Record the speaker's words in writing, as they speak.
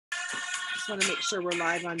just want to make sure we're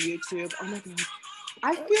live on YouTube. Oh my God.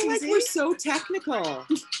 I feel like we're so technical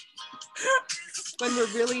when we're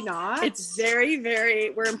really not. It's very, very,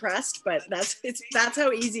 we're impressed, but that's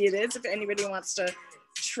how easy it is if anybody wants to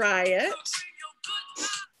try it.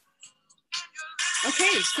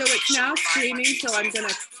 Okay, so it's now streaming, so I'm gonna.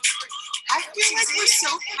 I feel like we're so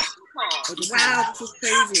technical. Wow, this is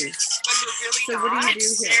crazy. Really so what do you do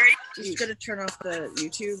here? You just gotta turn off the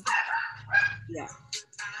YouTube. Yeah.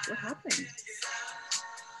 What happened?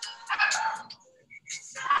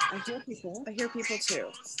 I hear people. I hear people too.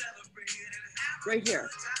 Right here.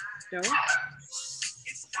 No?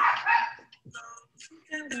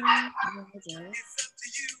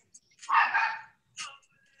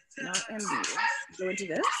 Not MB. Go into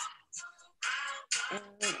this. I'm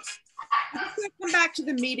just gonna come back to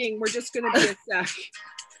the meeting. We're just gonna be a sec.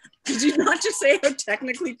 Did you not just say how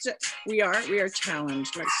technically we are? We are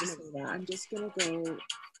challenged. Let's just say that. I'm just gonna go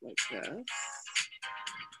like this. Okay.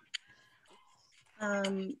 Oh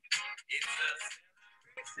my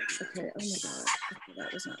God. Okay,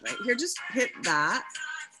 that was not right. Here, just hit that.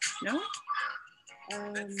 No.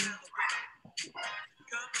 Is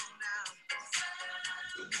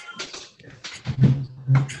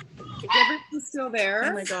everything still there?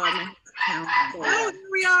 Oh my God. Oh, here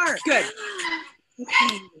we are. Good.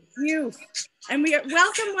 Okay. You. And we are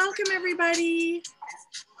welcome everybody.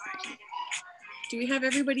 Do we have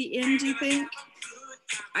everybody in, do you think?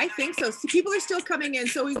 I think so. So people are still coming in.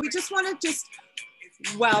 So we just want to just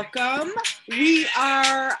welcome. We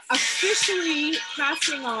are officially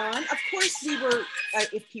passing on. Of course, we were,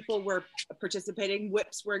 if people were participating,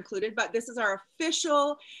 whips were included, but this is our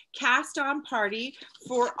official cast on party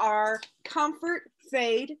for our Comfort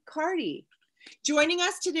Fade Cardi. Joining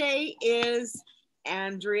us today is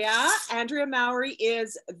Andrea. Andrea Mowry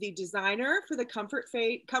is the designer for the Comfort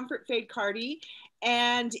Fade Cardi,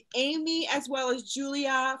 and Aimée, as well as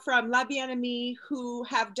Julia from La Bien-Aimée, who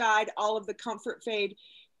have dyed all of the Comfort Fade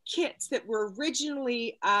kits that were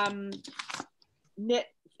originally knit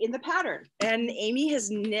in the pattern. And Aimée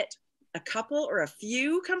has knit a couple or a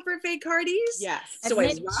few Comfort Fade Cardis. Yes. So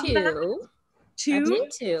I've knit two. I've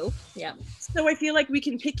knit two. Yeah. So I feel like we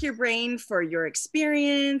can pick your brain for your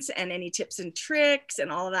experience and any tips and tricks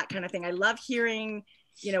and all of that kind of thing. I love hearing,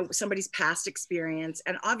 you know, somebody's past experience,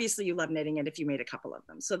 and obviously you love knitting it if you made a couple of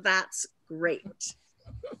them. So that's great.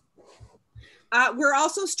 We're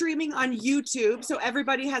also streaming on YouTube, so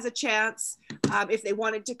everybody has a chance if they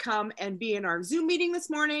wanted to come and be in our Zoom meeting this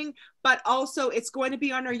morning, but also it's going to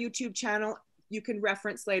be on our YouTube channel. You can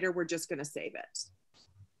reference later. We're just going to save it.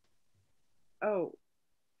 Oh,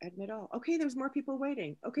 admit all. Okay, there's more people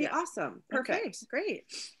waiting. Okay, yeah. Awesome. Perfect. Okay, great.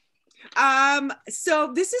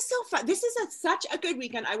 So this is so fun. This is such a good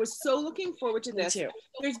weekend. I was so looking forward to this. Me too.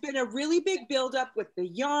 There's been a really big buildup with the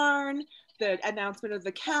yarn, the announcement of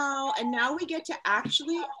the KAL, and now we get to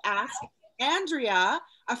actually ask Andrea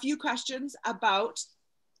a few questions about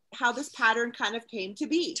how this pattern kind of came to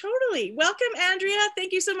be. Totally. Welcome, Andrea.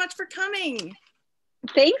 Thank you so much for coming.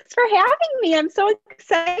 Thanks for having me. I'm so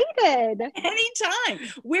excited. Anytime.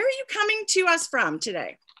 Where are you coming to us from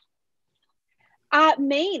today?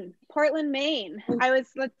 Maine, Portland, Maine.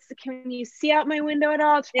 Can you see out my window at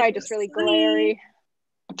all? It's probably just really glary.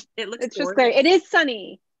 It's just glary. It is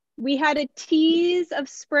sunny. We had a tease of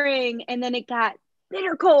spring and then it got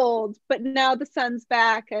bitter cold, but now the sun's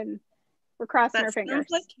back and we're crossing our fingers. Sounds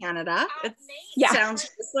like Canada. It sounds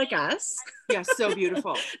just like us. Yeah, so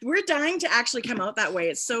beautiful. We're dying to actually come out that way.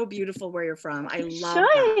 It's so beautiful where you're from. I love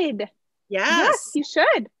that. Yes, you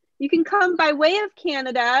should. You can come by way of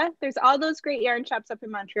Canada. There's all those great yarn shops up in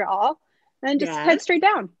Montreal. And just head straight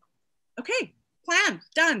down. Okay, plan,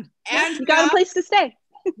 done. And you got a place to stay.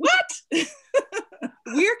 What?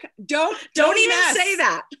 Don't even say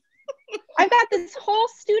that. I've got this whole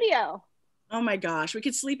studio. Oh my gosh, we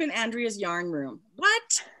could sleep in Andrea's yarn room.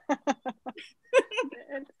 What? Okay,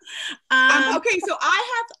 so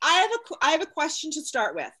I have a question to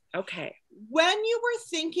start with. Okay. When you were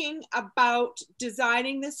thinking about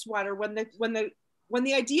designing this sweater, when the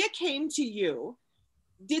idea came to you,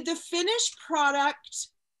 did the finished product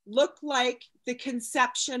look like the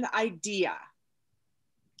conception idea?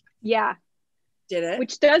 Yeah. Did it?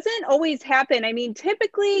 Which doesn't always happen. I mean,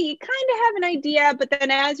 typically you kind of have an idea, but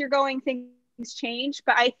then as you're going, things change.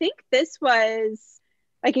 But I think this was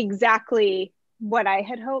like exactly what I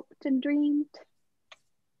had hoped and dreamed.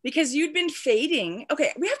 Because you'd been fading.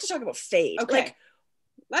 Okay, we have to talk about fade. Okay,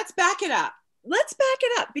 let's back it up.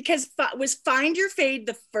 Because was Find Your Fade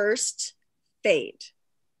the first fade?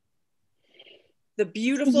 The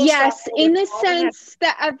beautiful. Yes, in the sense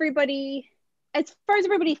that everybody as far as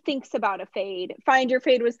everybody thinks about a fade, Find Your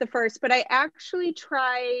Fade was the first, but I actually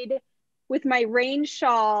tried with my rain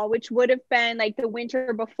shawl, which would have been like the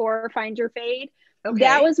winter before Find Your Fade. Okay.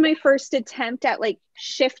 That was my first attempt at like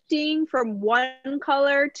shifting from one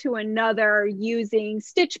color to another using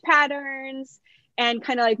stitch patterns and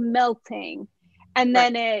kind of like melting. And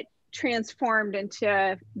then it transformed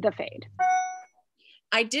into the fade.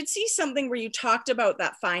 I did see something where you talked about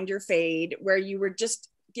that Find Your Fade, where you were just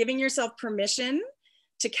giving yourself permission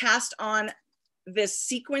to cast on this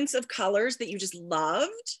sequence of colors that you just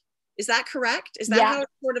loved. Is that correct? Is that how it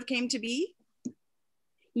sort of came to be?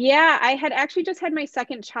 Yeah, I had actually just had my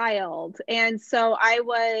second child. And so I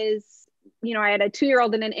was, you know, I had a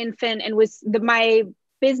 2-year-old and an infant, and my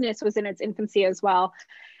business was in its infancy as well.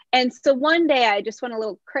 And so one day I just went a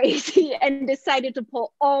little crazy and decided to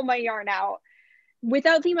pull all my yarn out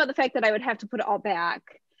without thinking about the fact that I would have to put it all back,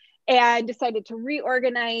 and decided to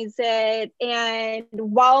reorganize it. And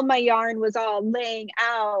while my yarn was all laying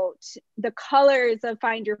out, the colors of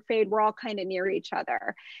Find Your Fade were all kind of near each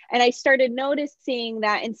other. And I started noticing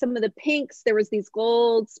that in some of the pinks, there was these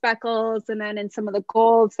gold speckles. And then in some of the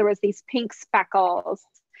golds, there was these pink speckles.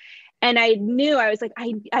 And I knew, I was like,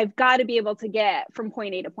 I've got to be able to get from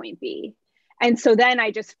point A to point B. And so then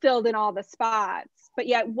I just filled in all the spots. But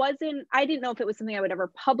yeah, I didn't know if it was something I would ever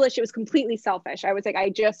publish. It was completely selfish. I was like, I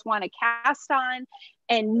just want to cast on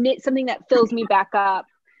and knit something that fills me back up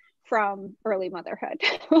from early motherhood.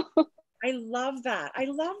 I love that. I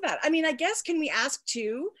love that. I mean, I guess, can we ask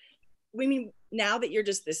too, now that you're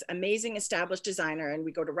just this amazing established designer and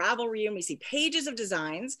we go to Ravelry and we see pages of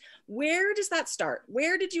designs, where does that start?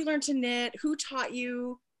 Where did you learn to knit? Who taught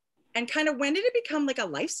you? And kind of when did it become like a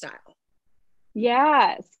lifestyle?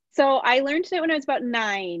 Yes. So I learned to knit when I was about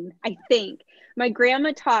 9, I think. My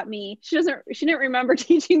grandma taught me. She didn't remember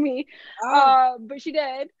teaching me, but she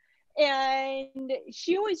did. And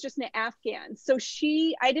she always just knit Afghans. So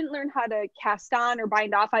I didn't learn how to cast on or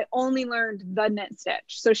bind off. I only learned the knit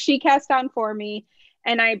stitch. So she cast on for me,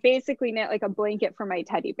 and I basically knit like a blanket for my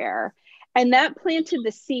teddy bear. And that planted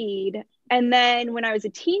the seed. And then when I was a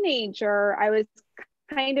teenager, I was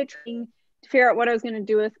kind of trying to figure out what I was going to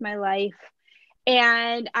do with my life.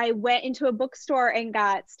 And I went into a bookstore and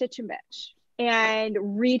got Stitch and Bitch and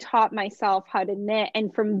retaught myself how to knit.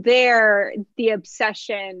 And from there, the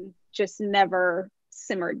obsession just never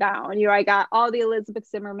simmered down. You know, I got all the Elizabeth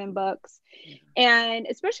Zimmerman books. And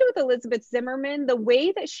especially with Elizabeth Zimmerman, the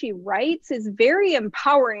way that she writes is very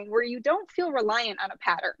empowering, where you don't feel reliant on a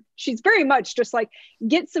pattern. She's very much just like,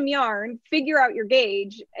 get some yarn, figure out your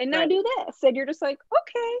gauge, and now do this. And you're just like,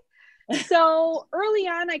 okay. So early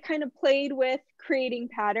on, I kind of played with creating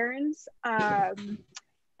patterns.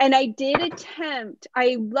 And I did attempt,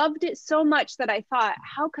 I loved it so much that I thought,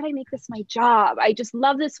 how could I make this my job? I just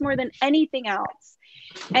love this more than anything else.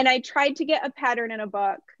 And I tried to get a pattern in a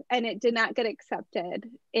book, and it did not get accepted.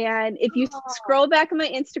 And if you scroll back on my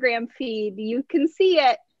Instagram feed, you can see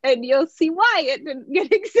it, and you'll see why it didn't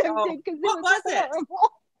get accepted. Because what was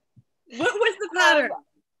horrible. What was the pattern?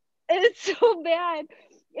 It's so bad.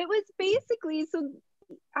 It was basically, so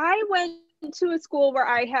I went to a school where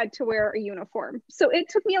I had to wear a uniform. So it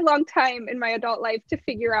took me a long time in my adult life to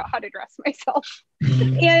figure out how to dress myself.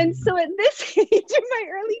 And so at this age, in my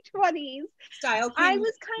early 20s, I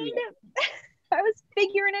was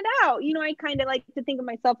figuring it out. You know, I kind of like to think of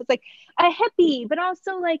myself as like a hippie, but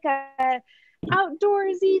also like a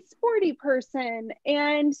outdoorsy, sporty person.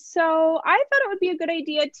 And so I thought it would be a good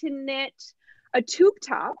idea to knit a tube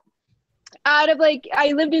top out of like,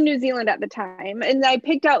 I lived in New Zealand at the time, and I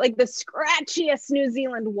picked out like the scratchiest New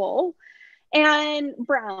Zealand wool and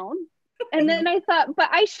brown. And then I thought, but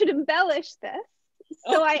I should embellish this.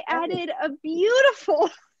 So I added a beautiful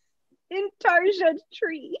intarsia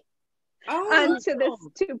tree onto this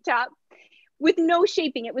tube top with no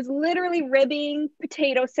shaping. It was literally ribbing,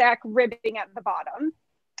 potato sack ribbing at the bottom.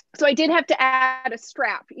 So I did have to add a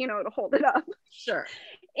strap, you know, to hold it up. Sure.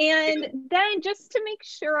 And then just to make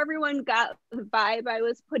sure everyone got the vibe I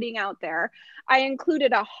was putting out there, I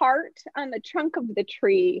included a heart on the trunk of the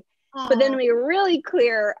tree. Aww. But then to be really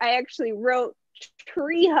clear, I actually wrote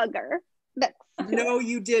tree hugger. No,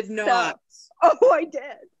 you did not. I did.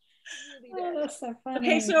 That's so funny.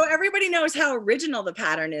 Okay, so everybody knows how original the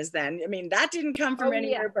pattern is then. I mean, that didn't come from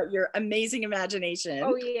anywhere but your amazing imagination.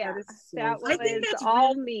 Oh yeah, that was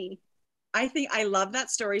all me. I think I love that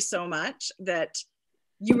story so much, that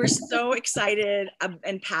you were so excited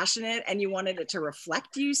and passionate, and you wanted it to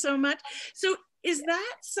reflect you so much. So is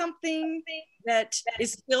that something that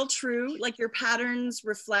is still true? Like your patterns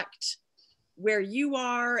reflect where you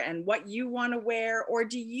are and what you want to wear? Or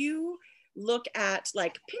do you look at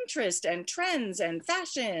like Pinterest and trends and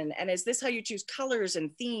fashion? And is this how you choose colors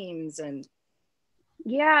and themes? And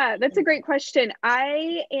yeah, that's a great question.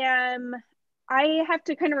 I have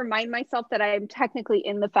to kind of remind myself that I'm technically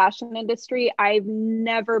in the fashion industry. I've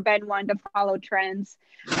never been one to follow trends.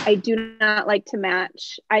 I do not like to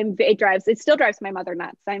match. It still drives my mother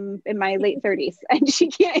nuts. I'm in my late 30s and she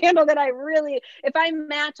can't handle that. If I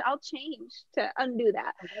match, I'll change to undo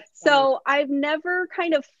that. So I've never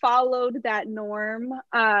kind of followed that norm.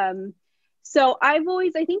 So I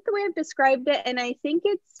think the way I've described it, and I think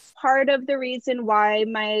it's part of the reason why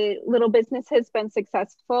my little business has been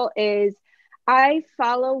successful, is I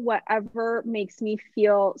follow whatever makes me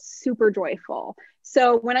feel super joyful.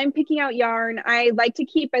 So when I'm picking out yarn, I like to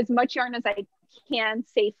keep as much yarn as I can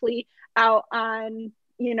safely out on,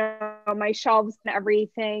 my shelves and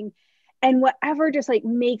everything. And whatever just like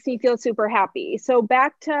makes me feel super happy. So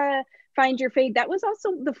back to Find Your Fade, that was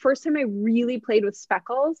also the first time I really played with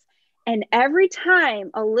speckles. And every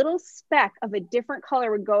time a little speck of a different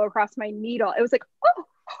color would go across my needle, it was like,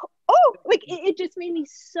 oh, like it just made me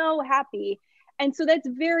so happy. And so that's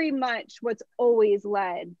very much what's always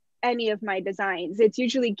led any of my designs. It's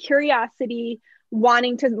usually curiosity,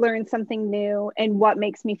 wanting to learn something new, and what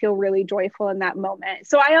makes me feel really joyful in that moment.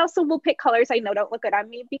 So I also will pick colors I know don't look good on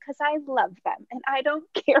me because I love them and I don't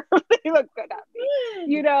care if they look good on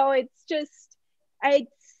me. It's just, I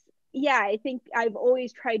think I've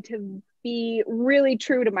always tried to be really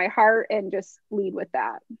true to my heart and just lead with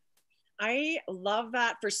that. I love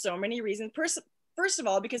that for so many reasons. First of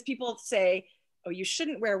all, because people say, oh, you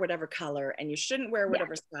shouldn't wear whatever color and you shouldn't wear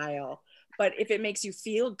whatever style. But if it makes you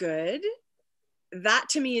feel good, that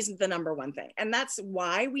to me is the number one thing. And that's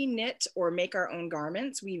why we knit or make our own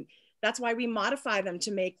garments. That's why we modify them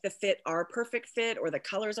to make the fit our perfect fit or the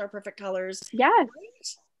colors our perfect colors. Yes.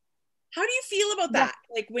 Right? How do you feel about that?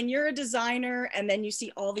 Like when you're a designer and then you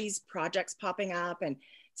see all these projects popping up and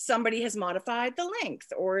somebody has modified the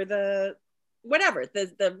length or the whatever,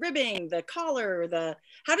 the ribbing, the collar,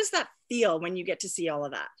 how does that feel when you get to see all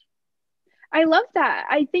of that? I love that.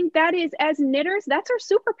 I think that is, as knitters, that's our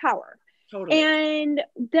superpower. Totally. And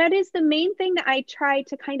that is the main thing that I try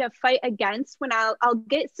to kind of fight against when I'll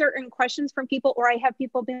get certain questions from people, or I have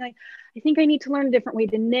people being like, I think I need to learn a different way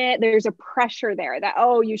to knit. There's a pressure there that,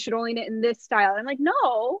 oh, you should only knit in this style. I'm like,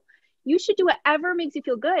 no, you should do whatever makes you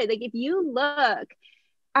feel good. Like if you look,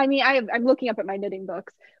 I'm looking up at my knitting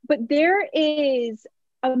books, but there is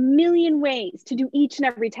a million ways to do each and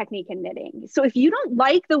every technique in knitting. So if you don't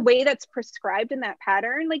like the way that's prescribed in that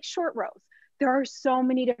pattern, like short rows, there are so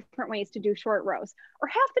many different ways to do short rows, or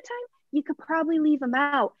half the time you could probably leave them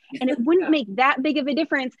out and it wouldn't make that big of a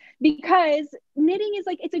difference, because knitting is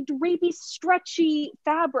like, it's a drapey, stretchy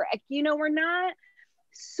fabric. We're not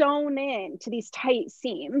sewn in to these tight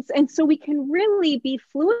seams. And so we can really be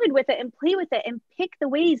fluid with it and play with it and pick the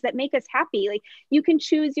ways that make us happy. Like you can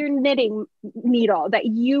choose your knitting needle that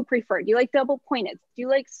you prefer. Do you like double pointed? Do you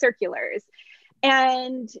like circulars?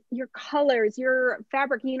 And your colors, your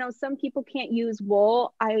fabric, some people can't use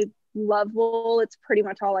wool. I love wool. It's pretty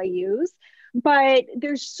much all I use, but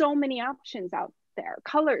there's so many options out there.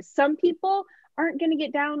 Colors. Some people aren't going to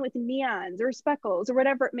get down with neons or speckles or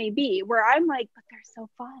whatever it may be, where I'm like, but they're so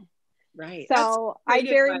fun. Right. So I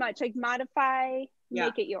very much like modify,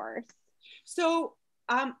 make it yours. So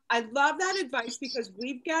I love that advice, because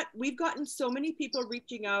we've gotten so many people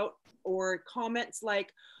reaching out or comments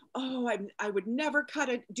like, oh, I would never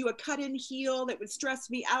do a cut-in heel. That would stress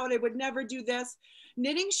me out. I would never do this.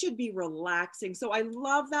 Knitting should be relaxing. So I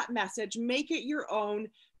love that message. Make it your own.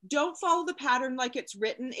 Don't follow the pattern like it's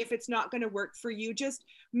written if it's not going to work for you. Just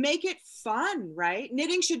make it fun, right?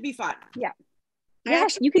 Knitting should be fun. Yeah.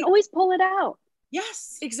 Yes, you can always pull it out.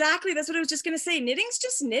 Yes, exactly. That's what I was just going to say. Knitting's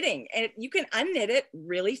just knitting, and you can unknit it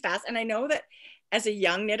really fast. And I know that as a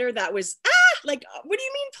young knitter, that was, like, what do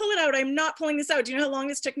you mean pull it out? I'm not pulling this out. Do you know how long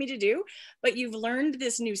this took me to do? But you've learned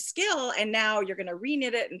this new skill, and now you're going to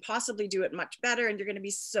re-knit it and possibly do it much better. And you're going to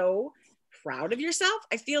be so proud of yourself.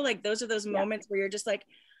 I feel like those are those moments where you're just like,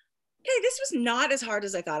 hey, this was not as hard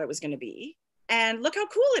as I thought it was going to be. And look how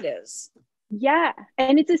cool it is. Yeah.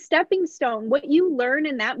 And it's a stepping stone. What you learn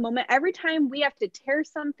in that moment, every time we have to tear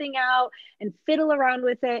something out and fiddle around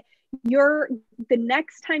with it, the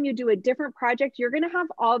next time you do a different project, you're going to have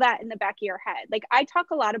all that in the back of your head. Like I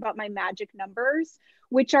talk a lot about my magic numbers,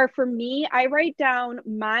 which are, for me, I write down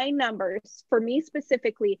my numbers for me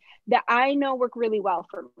specifically that I know work really well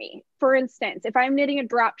for me. For instance, if I'm knitting a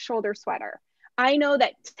drop shoulder sweater, I know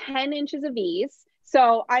that 10 inches of ease.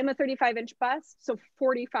 So I'm a 35-inch bust. So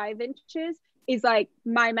 45 inches is like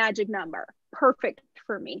my magic number. Perfect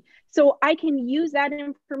for me. So I can use that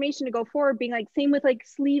information to go forward, being like, same with like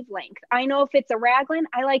sleeve length. I know if it's a raglan,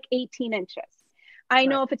 I like 18 inches. I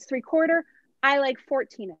know if it's 3/4, I like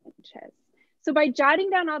 14 inches. So by jotting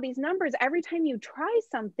down all these numbers, every time you try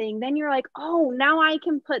something, then you're like, oh, now I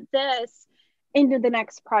can put this into the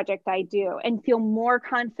next project I do and feel more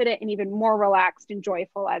confident and even more relaxed and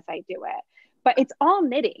joyful as I do it. But it's all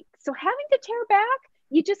knitting. So having to tear back,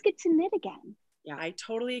 you just get to knit again. Yeah, I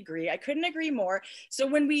totally agree. I couldn't agree more. So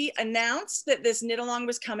when we announced that this knit along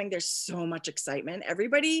was coming, there's so much excitement.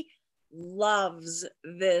 Everybody loves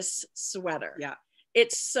this sweater. Yeah.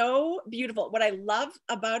 It's so beautiful. What I love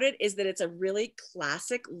about it is that it's a really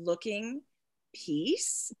classic looking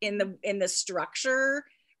piece in the structure,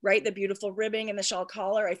 right? The beautiful ribbing and the shawl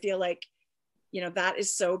collar. I feel like, you know, that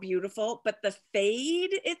is so beautiful. But the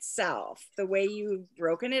fade itself, the way you've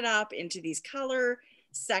broken it up into these color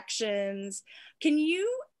sections,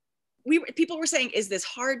 people were saying, is this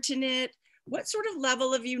hard to knit? What sort of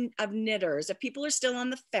level of knitters, if people are still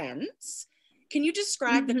on the fence, can you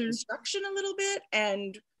describe the construction a little bit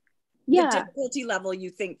and the difficulty level you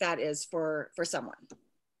think that is for someone?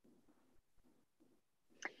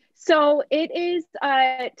 So it is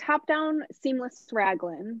a top-down seamless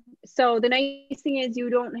raglan. So the nice thing is you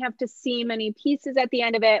don't have to seam any pieces at the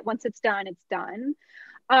end of it. Once it's done, it's done.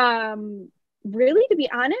 Really, to be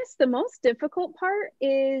honest, the most difficult part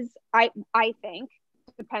is, I think,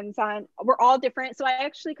 depends on, we're all different. So I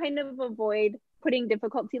actually kind of avoid putting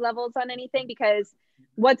difficulty levels on anything, because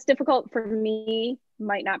what's difficult for me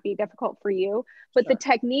might not be difficult for you. But the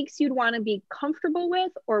techniques you'd want to be comfortable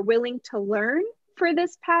with or willing to learn for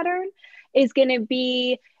this pattern is going to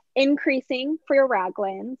be increasing for your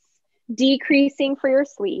raglans, decreasing for your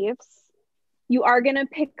sleeves. You are going to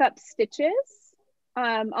pick up stitches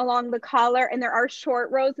along the collar, and there are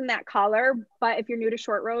short rows in that collar, but if you're new to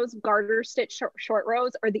short rows, garter stitch short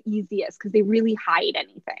rows are the easiest because they really hide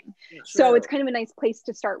anything. So it's kind of a nice place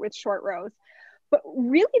to start with short rows. But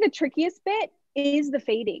really the trickiest bit is the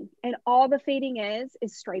fading, and all the fading is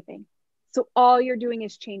striping. So all you're doing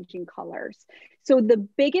is changing colors. So the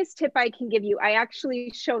biggest tip I can give you, I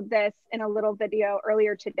actually showed this in a little video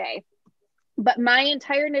earlier today, but my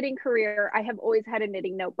entire knitting career, I have always had a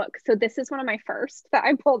knitting notebook. So this is one of my first that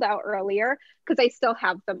I pulled out earlier because I still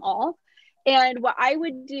have them all. And what I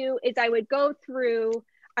would do is I would go through,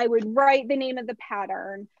 I would write the name of the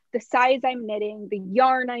pattern, the size I'm knitting, the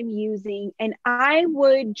yarn I'm using, and I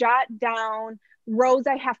would jot down rows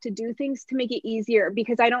I have to do things to make it easier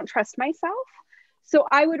because I don't trust myself. So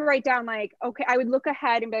I would write down like, okay, I would look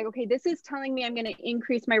ahead and be like, okay, this is telling me I'm going to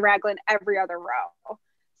increase my raglan every other row.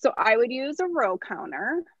 So I would use a row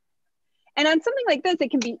counter. And on something like this, it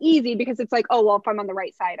can be easy because it's like, oh, well, if I'm on the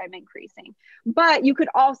right side, I'm increasing. But you could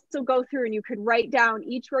also go through and you could write down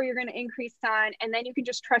each row you're going to increase on, and then you can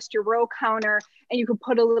just trust your row counter and you could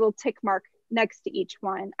put a little tick mark next to each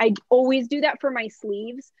one. I always do that for my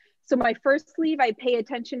sleeves. So my first sleeve, I pay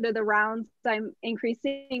attention to the rounds I'm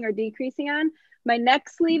increasing or decreasing on. My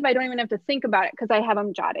next sleeve, I don't even have to think about it because I have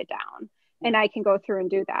them jotted down and I can go through and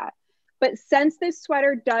do that. But since this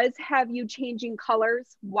sweater does have you changing colors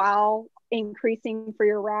while increasing for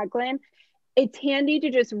your raglan, it's handy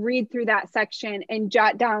to just read through that section and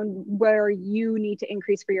jot down where you need to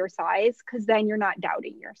increase for your size, because then you're not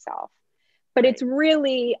doubting yourself. But It's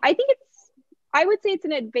really, I would say it's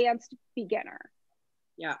an advanced beginner.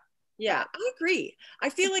 Yeah. Yeah, I agree. I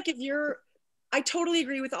feel like I totally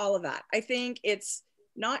agree with all of that. I think it's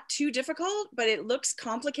not too difficult, but it looks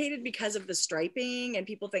complicated because of the striping, and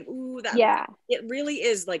people think, ooh, it really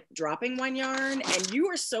is like dropping one yarn, and you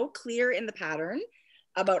are so clear in the pattern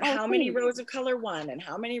about how many rows of color one and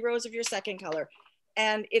how many rows of your second color.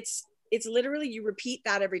 And it's literally, you repeat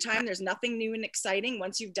that every time. There's nothing new and exciting.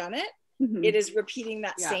 Once you've done it, it is repeating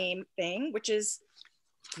that same thing, which is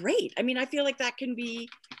great. I mean, I feel like that can be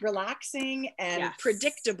relaxing and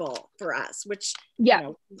predictable for us, which, you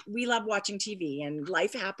know, we love watching TV and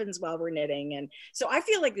life happens while we're knitting. And so I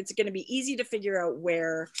feel like it's going to be easy to figure out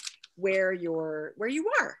where you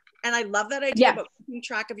are. And I love that idea about keeping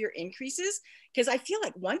track of your increases, because I feel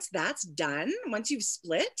like once that's done, once you've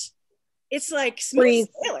split, it's like smooth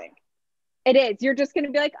sailing. It is. You're just going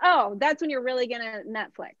to be like, oh, that's when you're really going to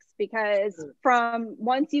Netflix, because from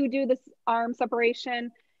once you do this arm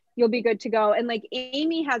separation, you'll be good to go. And like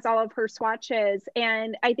Aimée has all of her swatches.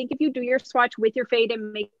 And I think if you do your swatch with your fade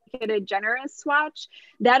and make it a generous swatch,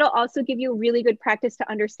 that'll also give you really good practice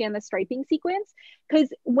to understand the striping sequence.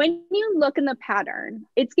 Because when you look in the pattern,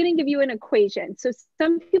 it's going to give you an equation. So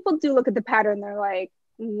some people do look at the pattern, they're like,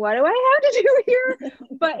 what do I have to do here?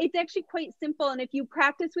 But it's actually quite simple. And if you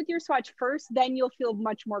practice with your swatch first, then you'll feel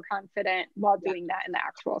much more confident while doing that in the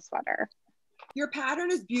actual sweater. Your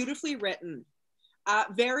pattern is beautifully written.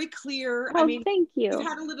 Very clear. Oh, I mean, thank you. You've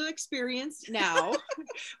had a little experience now,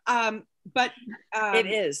 but it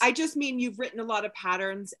is. I just mean you've written a lot of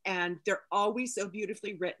patterns and they're always so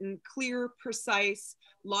beautifully written, clear, precise,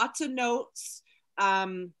 lots of notes.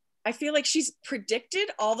 I feel like she's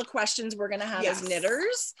predicted all the questions we're going to have as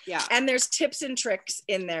knitters. Yeah. And there's tips and tricks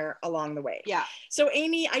in there along the way. Yeah. So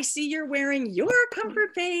Aimée, I see you're wearing your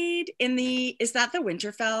Comfort Fade is that the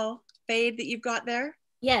Winterfell fade that you've got there?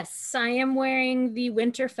 Yes, I am wearing the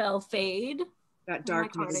Winterfell fade. That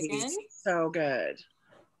dark cardigan. So good.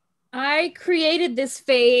 I created this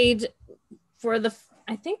fade for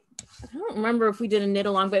I don't remember if we did a knit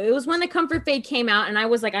along, but it was when the Comfort Fade came out and I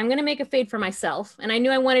was like, I'm going to make a fade for myself. And I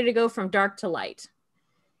knew I wanted to go from dark to light.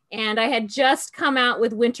 And I had just come out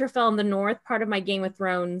with Winterfell in the North, part of my Game of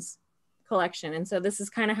Thrones collection. And so this is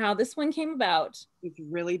kind of how this one came about. It's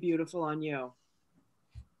really beautiful on you.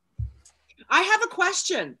 I have a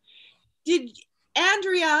question.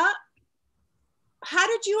 Andrea, how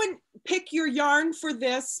did you pick your yarn for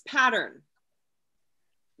this pattern?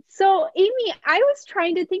 So Aimée, I was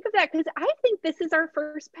trying to think of that because I think this is our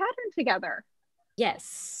first pattern together.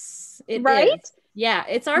 Yes, it right? is. Yeah,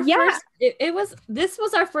 it's our first. This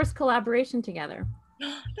was our first collaboration together.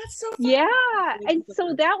 That's so fun. Yeah, and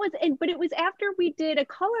so that was, but it was after we did a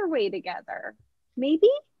colorway together, maybe.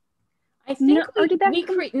 I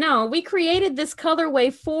think no, we created this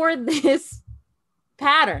colorway for this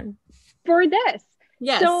pattern. For this.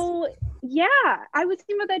 Yes. So yeah, I was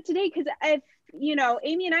thinking about that today because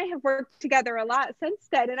Aimée and I have worked together a lot since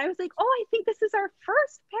then. And I was like, oh, I think this is our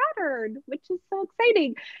first pattern, which is so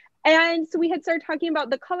exciting. And so we had started talking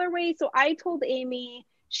about the colorway. So I told Aimée,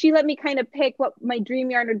 she let me kind of pick what my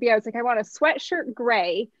dream yarn would be. I was like, I want a sweatshirt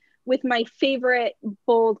gray with my favorite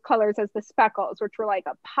bold colors as the speckles, which were like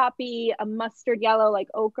a poppy, a mustard yellow, like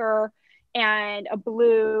ochre, and a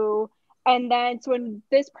blue. And then so when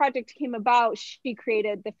this project came about, she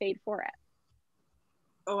created the fade for it.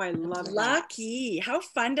 Oh, I love that. Lucky. How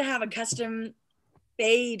fun to have a custom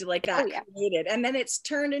fade like that created. And then it's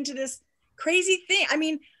turned into this crazy thing. I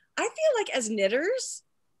mean, I feel like as knitters,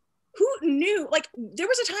 who knew? Like there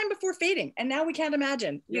was a time before fading and now we can't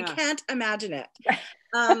imagine. Yeah. You can't imagine it.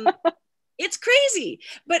 It's crazy.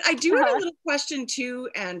 But I do have a little question too,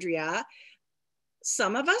 Andrea.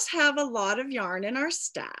 Some of us have a lot of yarn in our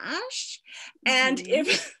stash. And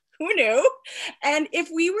who knew? And if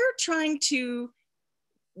we were trying to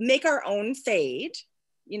make our own fade,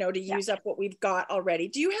 to use up what we've got already,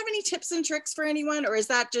 do you have any tips and tricks for anyone? Or is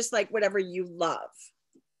that just like whatever you love?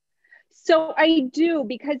 So I do,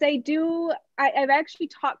 because I've actually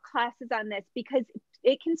taught classes on this because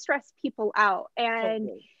it can stress people out. And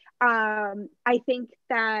I think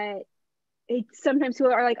that sometimes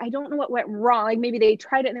people are like, I don't know what went wrong. Like maybe they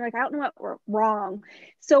tried it and they're like, I don't know what went wrong.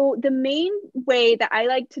 So the main way that I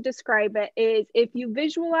like to describe it is if you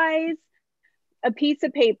visualize a piece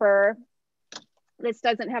of paper, this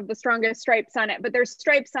doesn't have the strongest stripes on it, but there's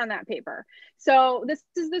stripes on that paper. So this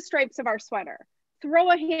is the stripes of our sweater.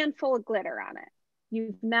 Throw a handful of glitter on it.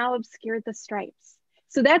 You've now obscured the stripes.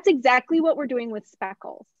 So that's exactly what we're doing with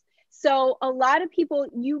speckles. So a lot of people,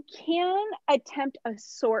 you can attempt a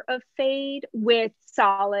sort of fade with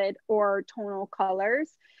solid or tonal colors,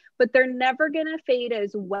 but they're never gonna fade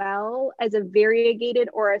as well as a variegated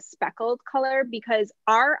or a speckled color because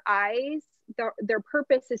our eyes, their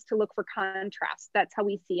purpose is to look for contrast. That's how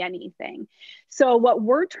we see anything. So what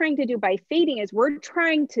we're trying to do by fading is we're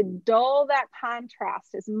trying to dull that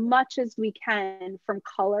contrast as much as we can from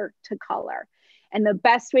color to color. And the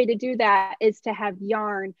best way to do that is to have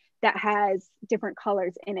yarn that has different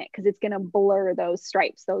colors in it because it's going to blur those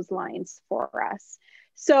stripes, those lines for us.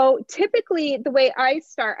 So typically the way I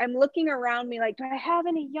start, I'm looking around me like, do I have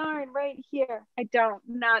any yarn right here? I don't,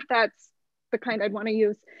 that's the kind I'd want to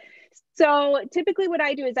use. So typically what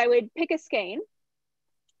I do is I would pick a skein,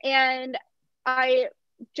 and I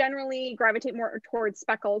generally gravitate more towards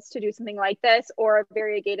speckles to do something like this or a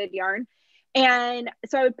variegated yarn. And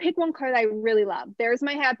so I would pick one color that I really love. There's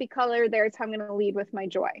my happy color. There's how I'm going to lead with my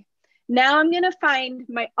joy. Now I'm going to find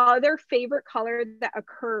my other favorite color that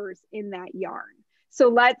occurs in that yarn. So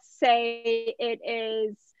let's say it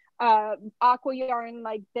is aqua yarn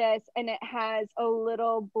like this, and it has a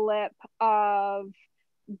little blip of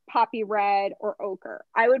poppy red or ochre.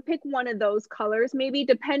 I would pick one of those colors, maybe,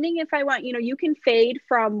 depending if I want, you can fade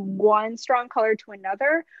from one strong color to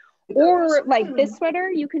another, or like this sweater,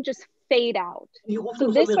 you can just fade out.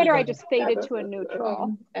 So this sweater, I just faded to a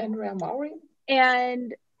neutral. Andrea Mowry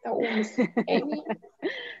And Aimée?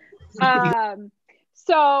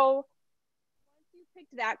 So once you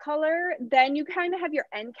picked that color, then you kind of have your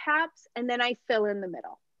end caps, and then I fill in the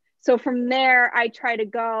middle. So from there, I try to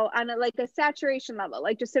go on like a saturation level.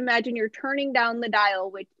 Like just imagine you're turning down the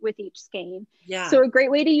dial with each skein. Yeah. So a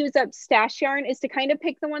great way to use up stash yarn is to kind of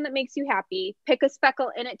pick the one that makes you happy, pick a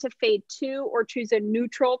speckle in it to fade to, or choose a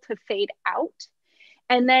neutral to fade out.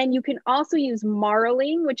 And then you can also use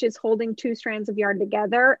marling, which is holding 2 strands of yarn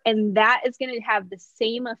together. And that is going to have the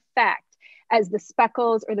same effect as the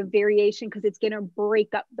speckles or the variation, because it's going to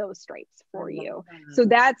break up those stripes for you. So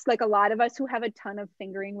that's like a lot of us who have a ton of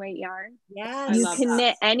fingering weight yarn. Yes. You can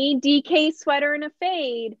knit any DK sweater in a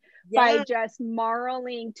fade by just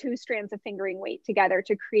marling 2 strands of fingering weight together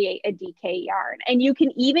to create a DK yarn. And you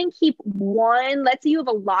can even keep one, let's say you have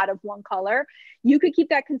a lot of one color, you could keep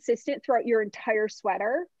that consistent throughout your entire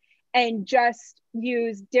sweater and just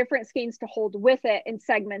use different skeins to hold with it in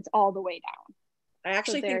segments all the way down. I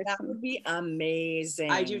actually think that would be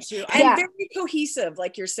amazing. I do too. And very cohesive,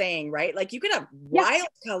 like you're saying, right? Like you could have wild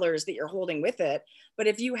colors that you're holding with it, but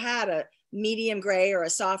if you had a medium gray or a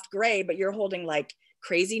soft gray, but you're holding like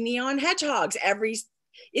crazy neon hedgehogs,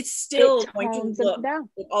 it's still going to look,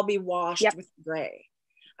 I'll be washed with gray.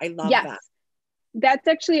 I love that. That's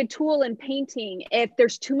actually a tool in painting. If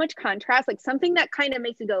there's too much contrast, like something that kind of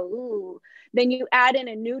makes it go, ooh, then you add in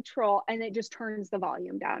a neutral and it just turns the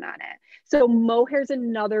volume down on it. So mohair is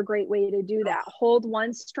another great way to do that. Hold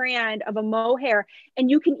 1 strand of a mohair,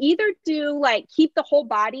 and you can either do like keep the whole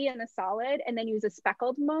body in a solid and then use a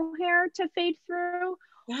speckled mohair to fade through,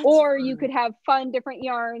 or you could have fun different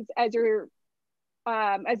yarns as your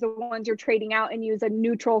as the ones you're trading out and use a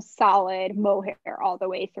neutral solid mohair all the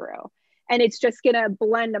way through. And it's just going to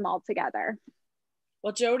blend them all together.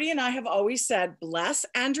 Well, Jodi and I have always said, bless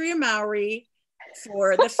Andrea Mowry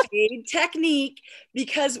for the fade technique,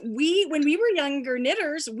 because when we were younger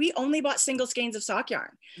knitters, we only bought single skeins of sock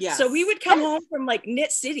yarn. Yes. So we would come home from like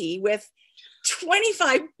Knit City with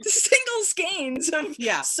 25 single skeins of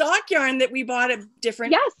sock yarn that we bought at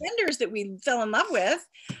different vendors that we fell in love with.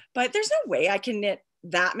 But there's no way I can knit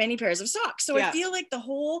that many pairs of socks. So I feel like the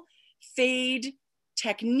whole fade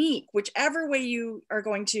technique, whichever way you are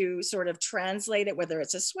going to sort of translate it, whether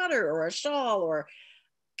it's a sweater or a shawl or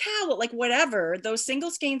cowl, like whatever, those single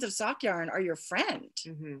skeins of sock yarn are your friend.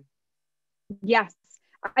 Yes,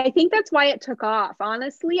 I think that's why it took off.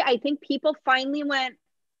 Honestly, I think people finally went,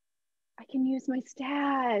 I can use my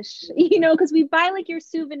stash, you know, because we buy like your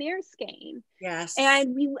souvenir skein. Yes.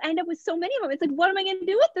 And we end up with so many of them. It's like, what am I going to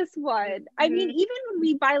do with this one? I mean, even when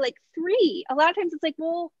we buy like 3, a lot of times it's like,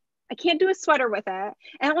 well, I can't do a sweater with it. And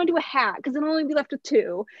I don't want to do a hat because then I'll only be left with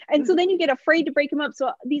 2. And so then you get afraid to break them up.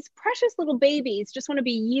 So these precious little babies just want to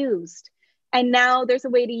be used. And now there's a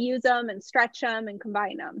way to use them and stretch them and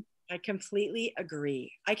combine them. I completely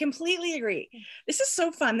agree. This is so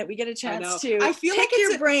fun that we get a chance to feel pick like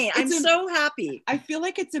your brain. I'm so happy. I feel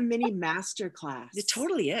like it's a mini master class. It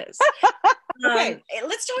totally is. Okay,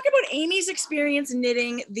 let's talk about Amy's experience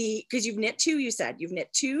knitting because you've knit 2, you said. You've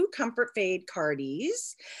knit 2 Comfort Fade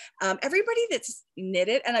Cardis. Everybody that's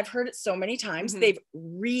knitted, and I've heard it so many times, they've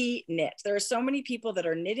re-knit. There are so many people that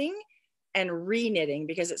are knitting and re-knitting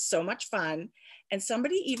because it's so much fun. And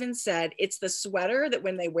somebody even said it's the sweater that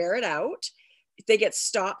when they wear it out, they get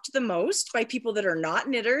stopped the most by people that are not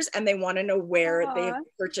knitters and they want to know where they have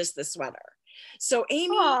purchased the sweater. So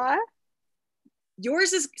Aimée,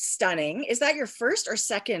 yours is stunning. Is that your first or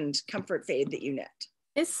second Comfort Fade that you knit?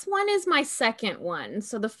 This one is my second one.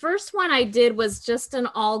 So the first one I did was just an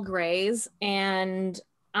all grays, and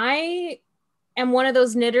I am one of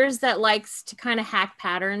those knitters that likes to kind of hack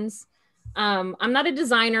patterns. I'm not a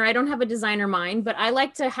designer. I don't have a designer mind, but I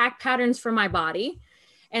like to hack patterns for my body.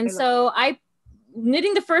 And so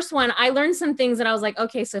knitting the first one, I learned some things that I was like,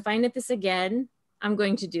 okay, so if I knit this again, I'm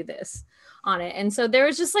going to do this on it. And so there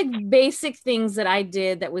was just like basic things that I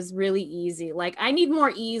did that was really easy. Like I need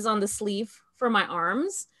more ease on the sleeve for my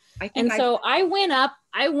arms. I went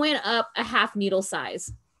up a half needle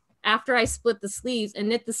size after I split the sleeves and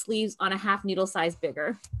knit the sleeves on a half needle size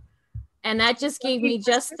bigger. And that just gave me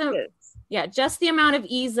just the amount of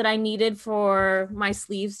ease that I needed for my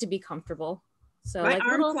sleeves to be comfortable. So my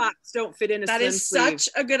arm flaps don't fit in a that slim is sleeve. Such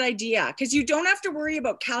a good idea, because you don't have to worry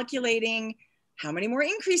about calculating how many more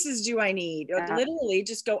increases do I need. Literally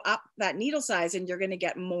just go up that needle size and you're going to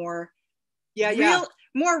get more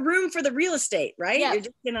more room for the real estate, right? You're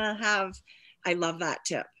just gonna have, I love that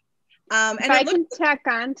tip. And I can tack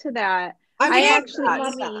on to that.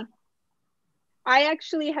 I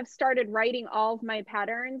actually have started writing all of my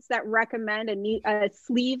patterns that recommend a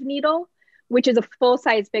sleeve needle which is a full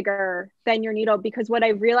size bigger than your needle. Because what I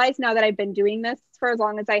realized now that I've been doing this for as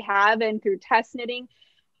long as I have and through test knitting,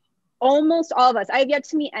 almost all of us, I've yet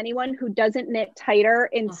to meet anyone who doesn't knit tighter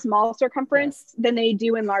in small circumference than they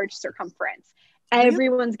do in large circumference. Really?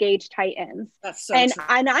 Everyone's gauge tightens. That's so true.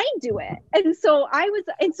 And I do it. And so I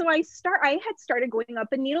had started going up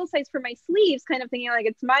in needle size for my sleeves, kind of thinking like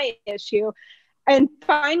it's my issue. And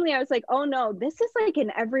finally I was like, oh no, this is like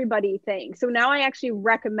an everybody thing. So now I actually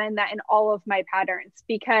recommend that in all of my patterns,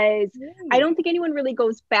 because I don't think anyone really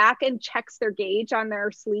goes back and checks their gauge on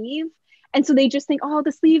their sleeve. And so they just think, oh,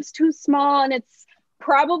 the sleeve's too small. And it's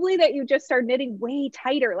probably that you just start knitting way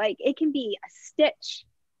tighter. Like it can be a stitch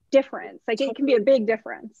difference. Like it can be a big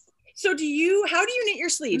difference. So how do you knit your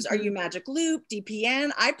sleeves? Are you magic loop, DPN?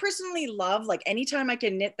 I personally love, like, anytime I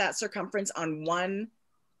can knit that circumference on one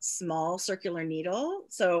small circular needle.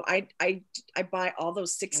 So I buy all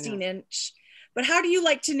those 16-inch. But how do you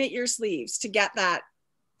like to knit your sleeves to get that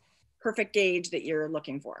perfect gauge that you're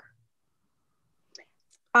looking for?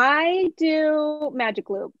 I do magic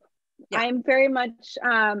loop. Yeah. I'm very much,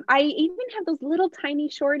 I even have those little tiny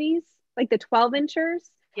shorties, like the 12-inchers.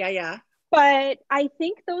 Yeah. But I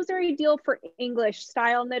think those are ideal for English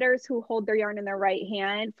style knitters who hold their yarn in their right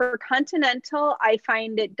hand. For continental, I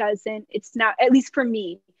find it's not, at least for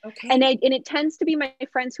me. Okay. And it tends to be my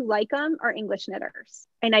friends who like them are English knitters.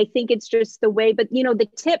 And I think it's just the way, but the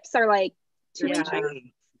tips are like 2 inches.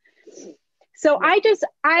 So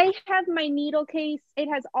I have my needle case. It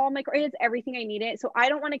has it has everything I need it. So I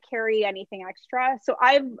don't want to carry anything extra. So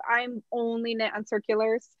I'm only knit on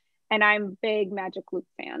circulars, and I'm a big magic loop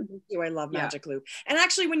fan. I love magic loop. And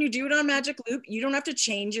actually, when you do it on magic loop, you don't have to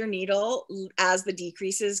change your needle as the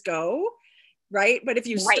decreases go, right? But if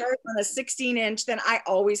you start on a 16-inch, then I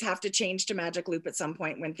always have to change to magic loop at some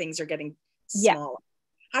point when things are getting smaller.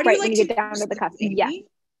 How do you like when you get down to the cusp? Yeah.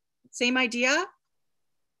 Same idea?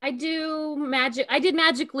 I did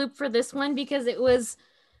magic loop for this one because it was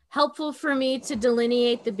helpful for me to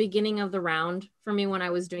delineate the beginning of the round for me when I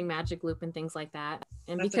was doing magic loop and things like that.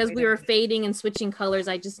 And because we were fading and switching colors,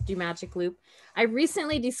 I just do magic loop. I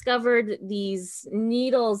recently discovered these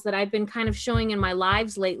needles that I've been kind of showing in my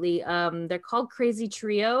lives lately. They're called Crazy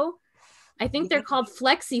Trio. I think they're called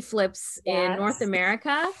Flexi Flips in North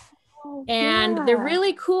America. And they're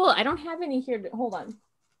really cool. I don't have any here. Hold on.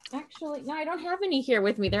 Actually, no, I don't have any here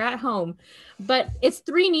with me. They're at home, but it's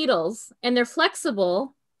 3 needles and they're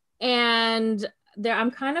flexible. And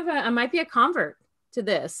I might be a convert to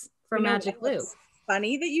this for magic loop.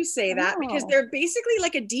 Funny that you say that, because they're basically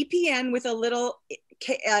like a DPN with a little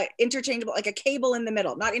interchangeable, like a cable in the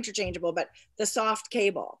middle, not interchangeable, but the soft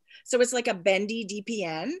cable. So it's like a bendy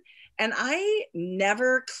DPN. And I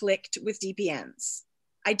never clicked with DPNs.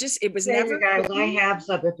 It was never. Guys, I have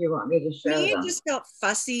some if you want me to show them. It just felt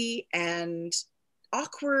fussy and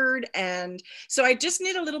awkward. And so I just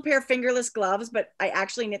knit a little pair of fingerless gloves, but I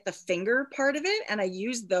actually knit the finger part of it. And I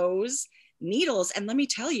used those needles. And let me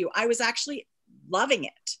tell you, I was actually loving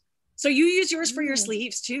it. So you use yours for your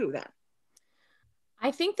sleeves too, then?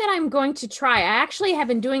 I think that I'm going to try. I actually have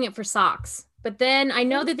been doing it for socks, but then I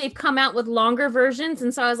know that they've come out with longer versions.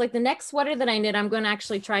 And so I was like, the next sweater that I knit, I'm going to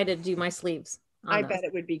actually try to do my sleeves. I bet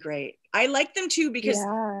it would be great. I like them too, because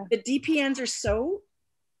the DPNs are so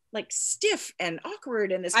like stiff and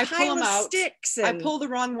awkward, and this pile of sticks. And I pull the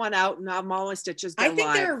wrong one out, and now all my stitches go I think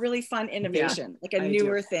live. they're a really fun innovation, like a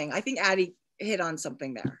newer thing. I think Addie hit on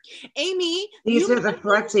something there. Aimée, these are the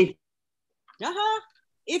flexi.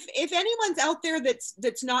 If anyone's out there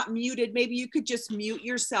that's not muted, maybe you could just mute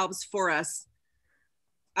yourselves for us.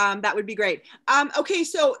 That would be great. Okay,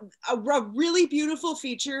 so a really beautiful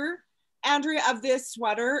feature, Andrea, of this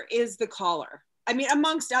sweater is the collar. I mean,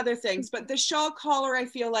 amongst other things, but the shawl collar, I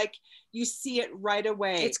feel like you see it right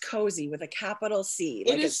away. It's cozy with a capital C.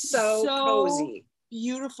 It is so cozy.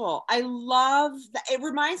 Beautiful. I love that. It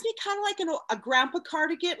reminds me kind of like a grandpa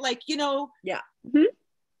cardigan, like, Yeah.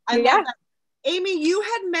 I love that. Aimée, you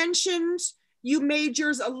had mentioned you made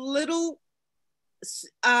yours a little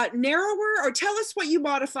narrower, or tell us what you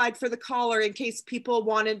modified for the collar in case people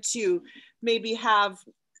wanted to maybe have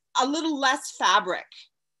a little less fabric.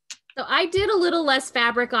 So I did a little less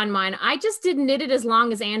fabric on mine. I just didn't knit it as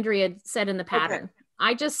long as Andrea said in the pattern. Okay.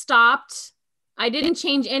 I just stopped. I didn't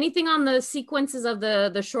change anything on the sequences of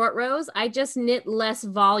the short rows. I just knit less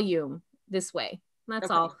volume this way. That's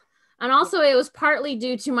all. And also it was partly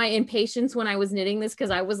due to my impatience when I was knitting this, because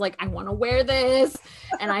I was like, I want to wear this,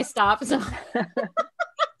 and I stopped. So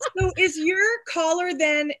is your collar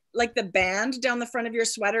then, like the band down the front of your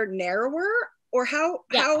sweater, narrower? Or how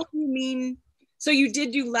do you mean? So you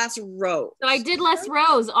did do less rows. So I did less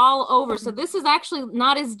rows all over. So this is actually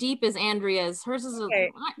not as deep as Andrea's. Hers is,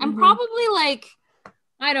 Okay. I'm probably like,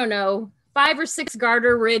 I don't know, 5 or 6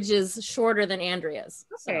 garter ridges shorter than Andrea's.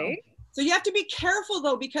 Okay. So you have to be careful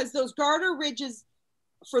though, because those garter ridges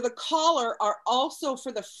for the collar are also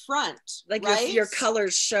for the front, Like right? your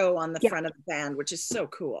colors show on the front of the band, which is so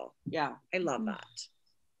cool. Yeah. I love that.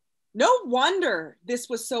 No wonder this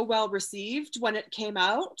was so well received when it came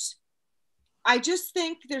out. I just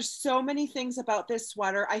think there's so many things about this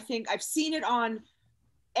sweater. I think I've seen it on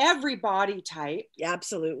every body type. Yeah,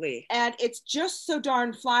 absolutely. And it's just so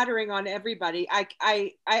darn flattering on everybody.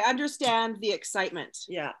 I understand the excitement.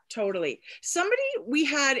 Yeah, totally. Somebody we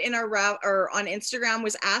had in our route or on Instagram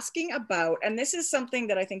was asking about, and this is something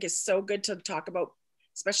that I think is so good to talk about,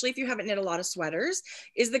 especially if you haven't knit a lot of sweaters,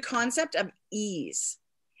 is the concept of ease.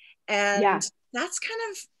 And that's kind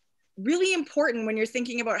of really important when you're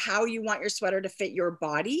thinking about how you want your sweater to fit your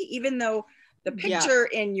body, even though the picture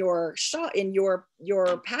in your shot, in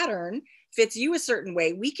your pattern fits you a certain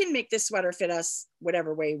way. We can make this sweater fit us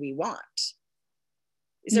whatever way we want.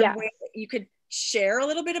 Is there a way that you could share a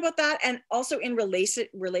little bit about that? And also in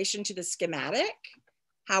relation to the schematic,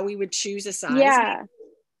 how we would choose a size? Yeah.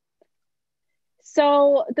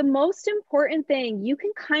 So the most important thing, you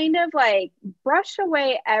can kind of like brush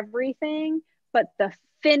away everything but the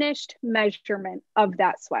finished measurement of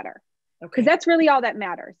that sweater, because that's really all that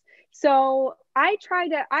matters. So I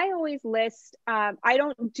always list, I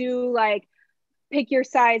don't do like pick your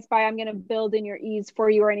size by I'm going to build in your ease for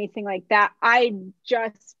you or anything like that. I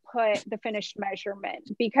just put the finished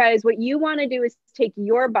measurement, because what you want to do is take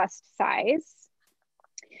your bust size.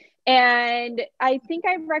 And I think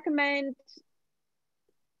I recommend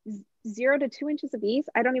 0 to 2 inches of ease.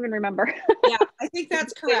 I don't even remember. Yeah, I think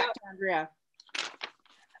that's correct, Andrea.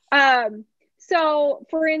 So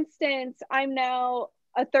for instance, I'm now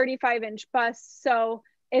a 35-inch bust. So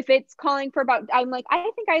if it's calling for about, I'm like, I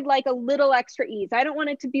think I'd like a little extra ease. I don't want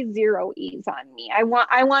it to be 0 ease on me. I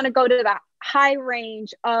want to go to the high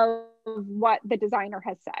range of what the designer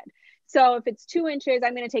has said. So if it's 2 inches,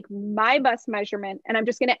 I'm going to take my bust measurement and I'm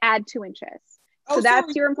just going to add 2 inches. So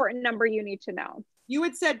that's your important number you need to know. You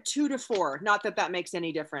had said 2 to 4. Not that that makes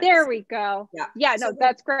any difference. There we go. Yeah, no,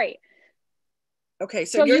 that's great. Okay,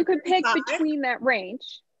 so you could pick between that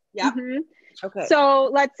range. Yeah. Okay.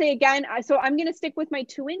 So let's say again, so I'm going to stick with my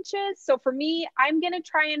 2 inches. So for me, I'm going to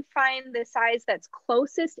try and find the size that's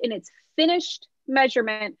closest in its finished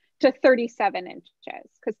measurement to 37 inches,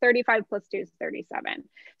 because 35 plus 2 is 37.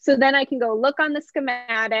 So then I can go look on the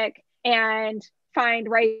schematic and find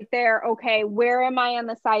right there, okay, where am I on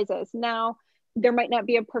the sizes? Now, there might not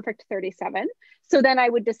be a perfect 37. So then I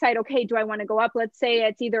would decide, okay, do I want to go up? Let's say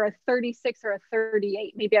it's either a 36 or a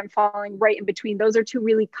 38. Maybe I'm falling right in between. Those are 2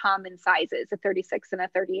 really common sizes, a 36 and a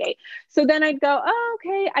 38. So then I'd go, oh,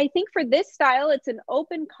 okay, I think for this style, it's an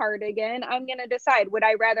open cardigan. I'm going to decide, would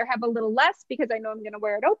I rather have a little less because I know I'm going to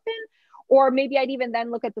wear it open? Or maybe I'd even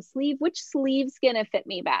then look at the sleeve, which sleeve's going to fit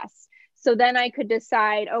me best? So then I could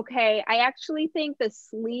decide, okay, I actually think the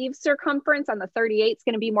sleeve circumference on the 38 is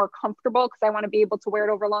going to be more comfortable because I want to be able to wear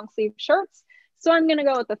it over long sleeve shirts. So I'm going to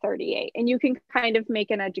go with the 38, and you can kind of make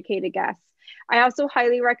an educated guess. I also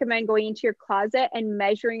highly recommend going into your closet and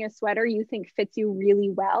measuring a sweater you think fits you really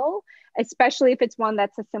well, especially if it's one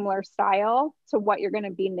that's a similar style to what you're going to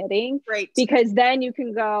be knitting. Great. Because then you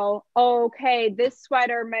can go, okay, this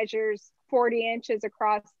sweater measures 40 inches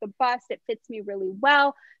across the bust. It fits me really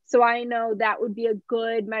well. So I know that would be a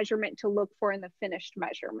good measurement to look for in the finished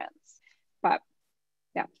measurements. But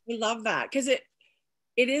yeah. I love that, because it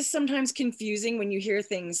is sometimes confusing when you hear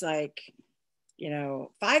things like,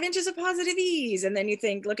 5 inches of positive ease. And then you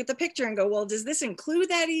think, look at the picture and go, well, does this include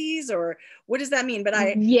that ease, or what does that mean? But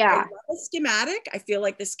I love a schematic. I feel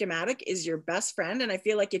like the schematic is your best friend. And I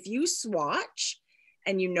feel like if you swatch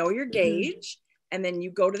and you know your gauge, and then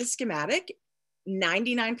you go to the schematic,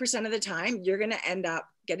 99% of the time, you're going to end up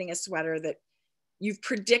getting a sweater that you've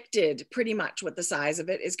predicted pretty much what the size of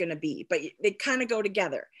it is going to be, but they kind of go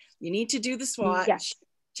together. You need to do the swatch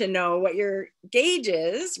to know what your gauge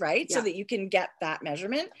is, right? So that you can get that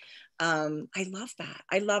measurement. I love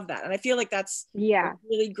that. And I feel like that's a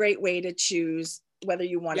really great way to choose whether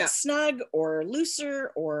you want it snug or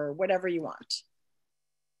looser or whatever you want.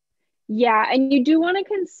 Yeah, and you do want to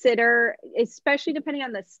consider, especially depending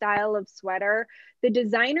on the style of sweater, the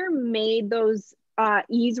designer made those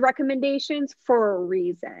ease recommendations for a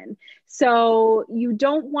reason. So you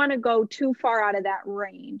don't want to go too far out of that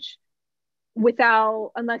range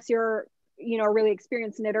unless you're, a really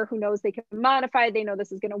experienced knitter who knows they can modify, they know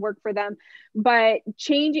this is going to work for them. But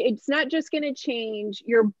it's not just going to change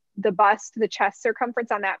your the bust, the chest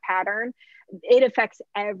circumference on that pattern, it affects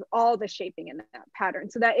all the shaping in that pattern.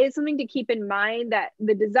 So that is something to keep in mind, that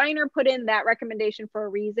the designer put in that recommendation for a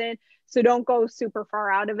reason. So don't go super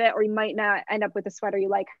far out of it, or you might not end up with a sweater you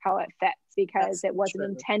like how it fits, because it wasn't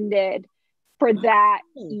intended for that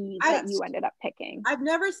ease that you ended up picking. I've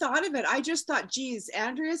never thought of it. I just thought, geez,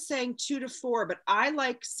 Andrea's saying 2 to 4, but I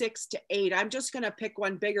like 6 to 8. I'm just going to pick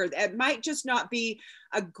one bigger. It might just not be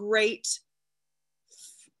a great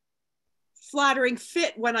flattering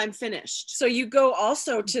fit when I'm finished. So you go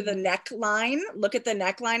also to the neckline, look at the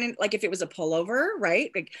neckline, and like if it was a pullover,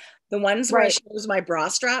 right? Like the ones where it shows my bra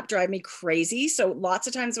strap drive me crazy. So lots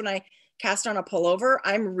of times when I cast on a pullover,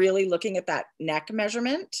 I'm really looking at that neck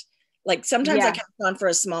measurement. Like sometimes I cast on for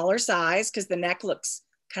a smaller size because the neck looks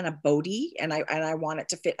kind of boaty and I want it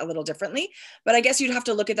to fit a little differently. But I guess you'd have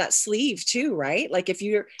to look at that sleeve too, right? Like if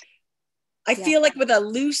you're, I feel like with a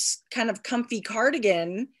loose kind of comfy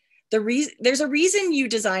cardigan, there's a reason you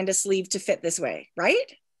designed a sleeve to fit this way,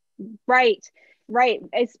 right? Right.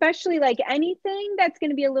 Especially like anything that's going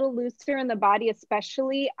to be a little looser in the body,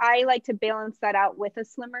 especially, I like to balance that out with a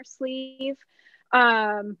slimmer sleeve.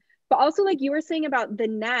 But also, like you were saying about the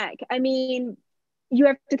neck, I mean, you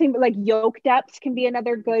have to think like yoke depth can be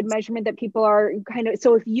another good measurement that people are kind of,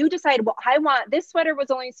 so if you decide, well, I want, this sweater was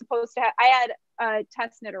only supposed to have, I had a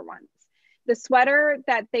test knitter once. The sweater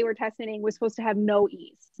that they were test knitting was supposed to have no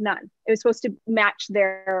ease, none. It was supposed to match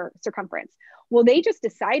their circumference. Well, they just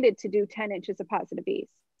decided to do 10 inches of positive ease.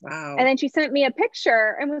 Wow. And then she sent me a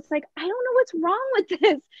picture and was like, I don't know what's wrong with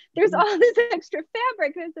this. There's all this extra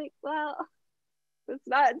fabric. And I was like, well, it's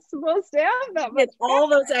not supposed to have that much. It's all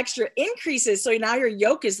those extra increases. So now your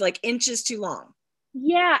yoke is like inches too long.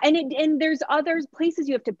 Yeah. And there's other places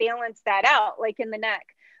you have to balance that out, like in the neck.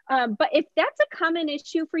 But if that's a common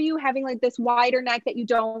issue for you, having like this wider neck that you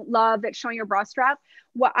don't love that's showing your bra strap,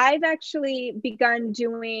 what I've actually begun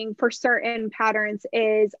doing for certain patterns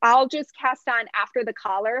is I'll just cast on after the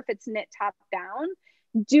collar, if it's knit top down,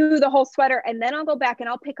 do the whole sweater, and then I'll go back and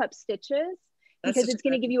I'll pick up stitches because it's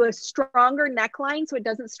going to give you a stronger neckline so it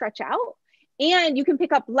doesn't stretch out. And you can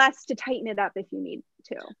pick up less to tighten it up if you need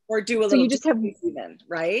to. Or do a little, so you just have even,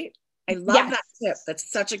 right? I love that tip.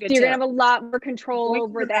 That's such a good tip. You're going to have a lot more control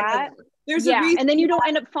over that. There's a reason, and then you don't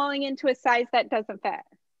end up falling into a size that doesn't fit.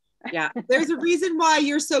 Yeah, there's a reason why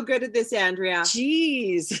you're so good at this, Andrea.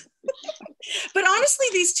 Jeez. But honestly,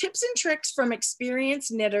 these tips and tricks from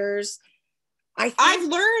experienced knitters, I've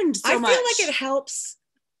learned so much. I feel like it helps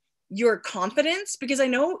your confidence, because I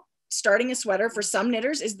know starting a sweater for some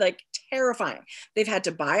knitters is like terrifying. They've had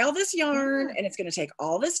to buy all this yarn and it's going to take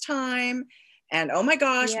all this time. And oh my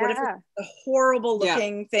gosh, what if it's a horrible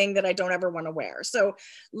looking thing that I don't ever want to wear? So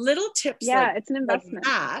little tips like, it's an investment.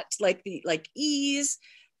 Like that, like ease.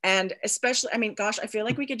 And especially, I mean, gosh, I feel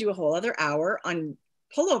like we could do a whole other hour on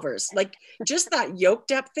pullovers, like just that yoke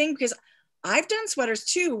depth thing, because I've done sweaters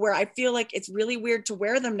too, where I feel like it's really weird to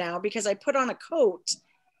wear them now because I put on a coat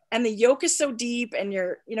and the yoke is so deep and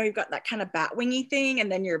you've got that kind of bat wingy thing and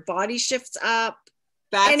then your body shifts up.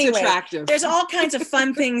 That's attractive. There's all kinds of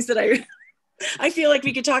fun things that I feel like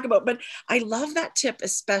we could talk about, but I love that tip,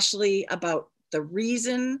 especially about the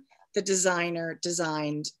reason the designer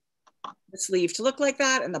designed the sleeve to look like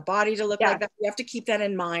that and the body to look like that. You have to keep that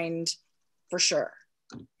in mind for sure.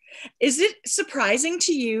 Is it surprising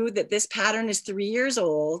to you that this pattern is 3 years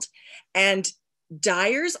old and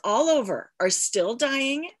dyers all over are still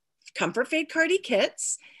dyeing Comfort Fade Cardi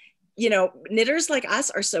kits? You know, knitters like us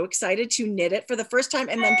are so excited to knit it for the first time,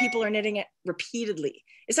 and then people are knitting it repeatedly.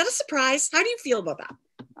 Is that a surprise? How do you feel about that?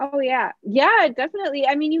 Oh yeah, definitely.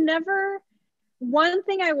 I mean, one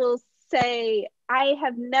thing I will say, I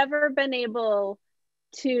have never been able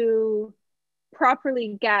to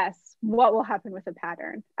properly guess what will happen with a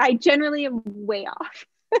pattern. I generally am way off.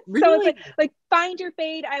 Really? So it's like find your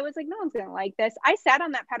fade. I was like, no one's gonna like this. I sat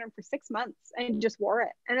on that pattern for 6 months and just wore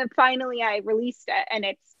it. And then finally I released it, and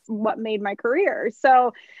it's what made my career.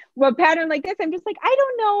 So a pattern like this, I'm just like, I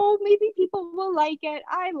don't know, maybe people will like it.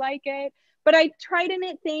 I like it. But I try to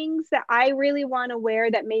knit things that I really want to wear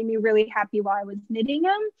that made me really happy while I was knitting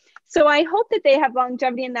them. So I hope that they have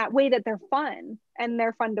longevity in that way, that they're fun and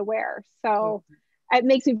they're fun to wear. So it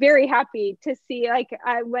makes me very happy to see, like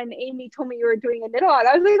when Aimée told me you were doing a knit along,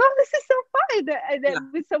 I was like, oh, this is so fun. And it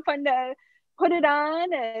was so fun to put it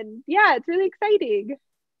on. And yeah, it's really exciting.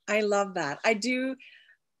 I love that. I do.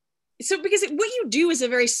 So because what you do is a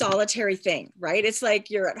very solitary thing, right? It's like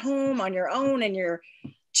you're at home on your own and you're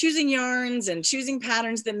choosing yarns and choosing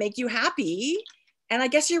patterns that make you happy. And I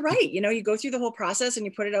guess you're right. You go through the whole process and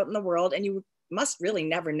you put it out in the world and you must really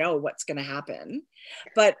never know what's going to happen.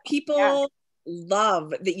 But people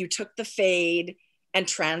love that you took the fade and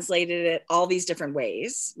translated it all these different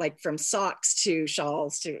ways, like from socks to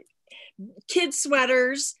shawls to kid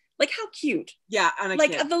sweaters. Like, how cute. Yeah,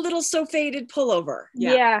 like the little so faded pullover.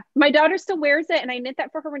 Yeah, my daughter still wears it, and I knit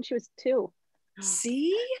that for her when she was 2.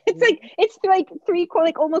 See, it's like 3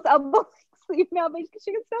 like almost elbow sleeve now, but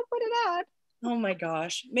she can still put it on. Oh my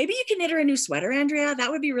gosh, maybe you can knit her a new sweater, Andrea.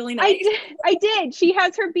 That would be really nice. I did. She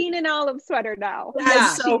has her bean and olive sweater now.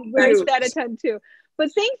 Yeah, so she wears that a ton too.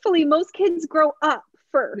 But thankfully, most kids grow up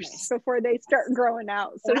first before they start growing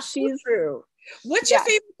out. So she's true. What's your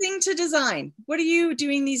favorite thing to design? What are you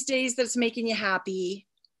doing these days that's making you happy?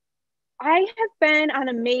 I have been on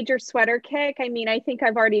a major sweater kick. I mean, I think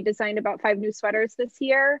I've already designed about 5 new sweaters this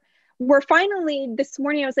year. We're finally, this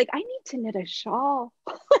morning I was like, I need to knit a shawl.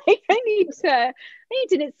 Like I need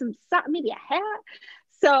to knit some maybe a hat.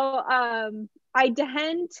 So I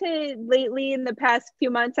tend to lately in the past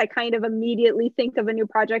few months, I kind of immediately think of a new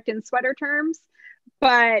project in sweater terms.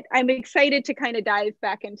 But I'm excited to kind of dive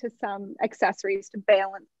back into some accessories to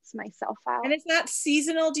balance myself out. And is that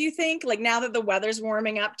seasonal, do you think? Like now that the weather's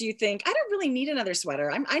warming up, do you think, I don't really need another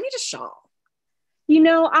sweater. I need a shawl. You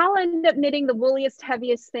know, I'll end up knitting the wooliest,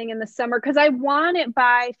 heaviest thing in the summer because I want it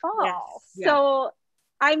by fall. Yes. So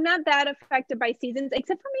I'm not that affected by seasons,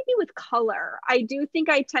 except for maybe with color. I do think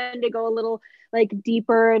I tend to go a little like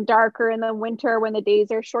deeper and darker in the winter when the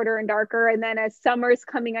days are shorter and darker. And then as summer's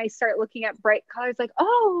coming, I start looking at bright colors like,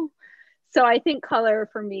 oh, so I think color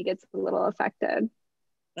for me gets a little affected.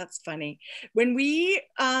 That's funny. When we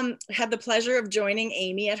had the pleasure of joining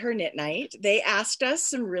Aimée at her knit night, they asked us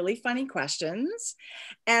some really funny questions.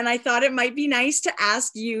 And I thought it might be nice to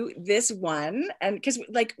ask you this one. And because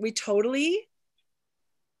like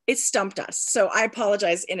it stumped us. So I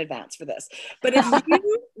apologize in advance for this. But if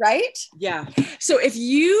you, right? Yeah. So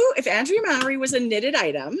if Andrea Mowry was a knitted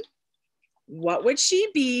item, what would she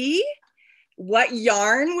be? What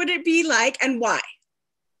yarn would it be like and why?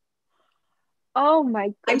 Oh my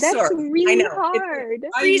God, that's really hard.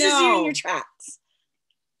 It freezes you in your tracks.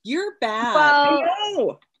 You're bad.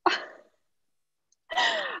 Well,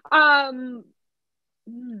 I know.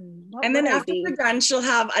 And then after we're done, she'll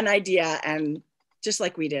have an idea, and just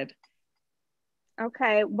like we did.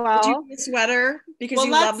 Okay, well. Would you be a sweater because you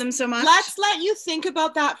love them so much? Let's let you think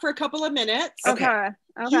about that for a couple of minutes. Okay.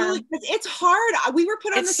 It's hard. We were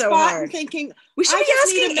put on the spot and thinking. We should be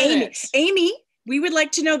asking Aimée. Aimée, we would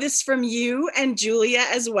like to know this from you and Julia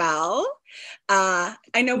as well. I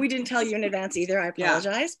know we didn't tell you in advance either. I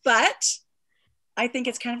apologize, but I think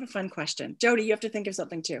it's kind of a fun question. Jodi, you have to think of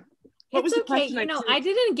something too. What was the question? You know, I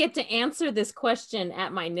didn't get to answer this question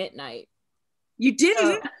at my knit night. You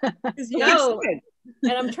didn't? No.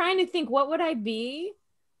 And I'm trying to think, what would I be?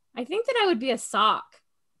 I think that I would be a sock.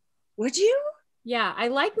 Would you? Yeah, I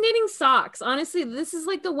like knitting socks. Honestly, this is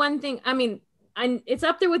like the one thing. I mean, it's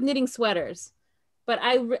up there with knitting sweaters. But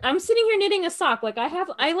I'm sitting here knitting a sock. Like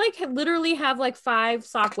I literally have like 5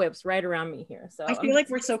 sock whips right around me here. So I feel like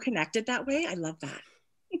we're so connected that way. I love that.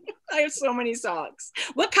 I have so many socks.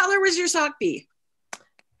 What color was your sock be?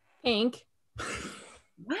 Pink.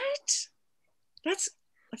 What? I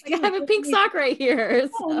have a pink sock right here.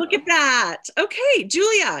 So. Oh, look at that. Okay,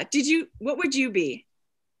 Julia, what would you be?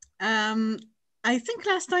 I think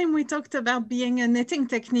last time we talked about being a knitting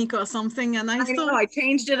technique or something, and I thought I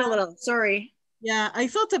changed it a little. Sorry. Yeah, I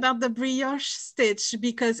thought about the brioche stitch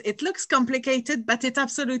because it looks complicated, but it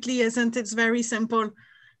absolutely isn't. It's very simple,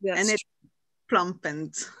 and it's plump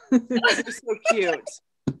and it's so cute.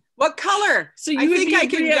 What color? So I think I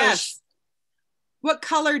can guess. What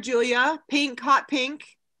color, Julia? Pink, hot pink?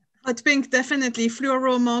 Hot pink, definitely.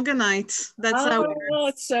 Fluoro morganite. That's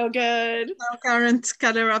it's so good. Our current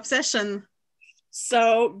color obsession.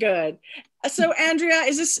 So good. So Andrea,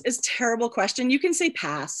 is this a terrible question? You can say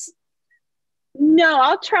pass. No,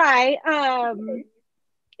 I'll try.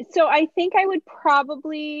 So I think I would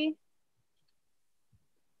probably,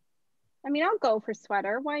 I'll go for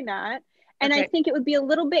sweater. Why not? And I think it would be a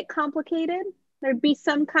little bit complicated. There'd be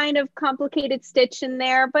some kind of complicated stitch in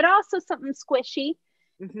there, but also something squishy.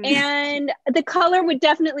 Mm-hmm. And the color would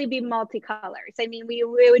definitely be multicolors. We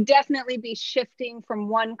would definitely be shifting from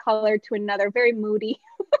one color to another. Very moody.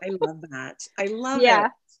 I love that. I love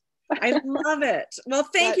it. I love it. Well,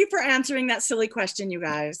 thank you for answering that silly question, you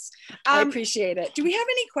guys. I appreciate it. Do we have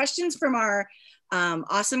any questions from our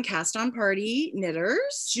awesome cast on party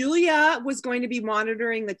knitters? Julia was going to be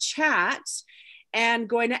monitoring the chat and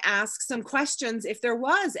going to ask some questions if there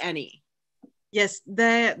was any. Yes,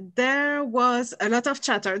 there was a lot of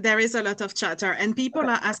chatter. There is a lot of chatter, and people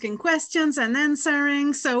are asking questions and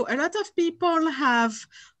answering. So a lot of people have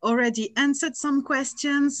already answered some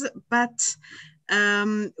questions, but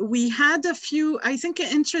we had a few, I think,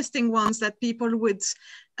 interesting ones that people would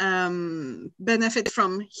benefit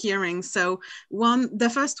from hearing. So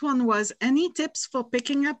the first one was, any tips for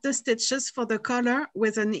picking up the stitches for the collar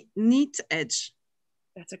with a neat edge?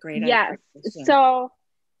 That's a great idea. Yes. So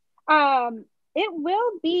it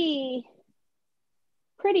will be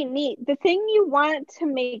pretty neat. The thing you want to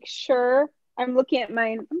make sure, I'm looking at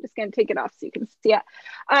mine, I'm just going to take it off so you can see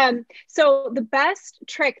it. So the best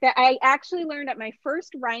trick that I actually learned at my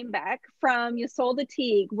first Rhinebeck from Ysolda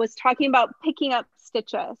Teague was talking about picking up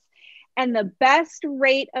stitches. And the best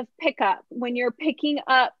rate of pickup when you're picking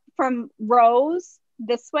up from rows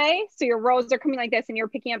this way, so your rows are coming like this and you're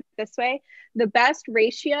picking up this way, the best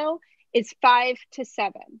ratio is 5 to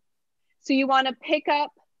 7. So you want to pick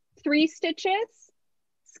up 3 stitches,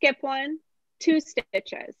 skip 1, 2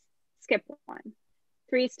 stitches, skip 1,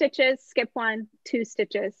 3 stitches, skip 1, 2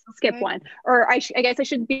 stitches, skip 1. Or I guess I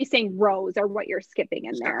should be saying rows are what you're skipping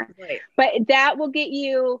in there. Right. But that will get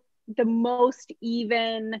you the most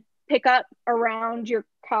even pickup around your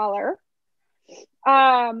collar.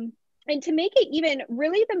 And to make it even,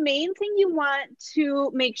 really the main thing you want to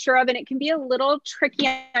make sure of, and it can be a little tricky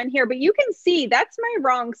on here, but you can see that's my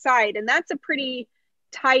wrong side, and that's a pretty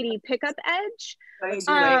tidy pickup edge.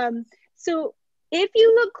 So if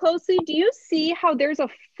you look closely, do you see how there's a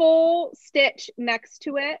full stitch next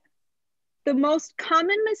to it? The most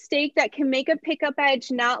common mistake that can make a pickup edge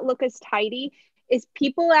not look as tidy is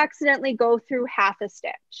people accidentally go through half a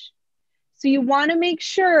stitch. So you want to make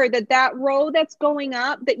sure that that row that's going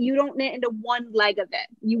up, that you don't knit into one leg of it.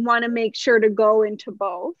 You want to make sure to go into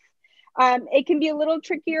both. It can be a little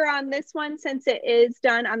trickier on this one since it is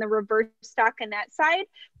done on the reverse stockinette side,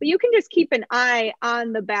 but you can just keep an eye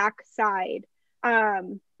on the back side.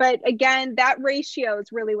 But again, that ratio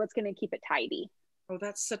is really what's going to keep it tidy. Oh,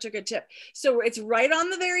 that's such a good tip. So it's right on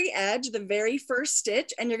the very edge, the very first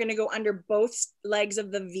stitch, and you're going to go under both legs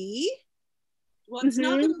of the V. Well, it's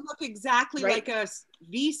not going to look exactly like a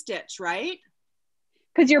V stitch, right?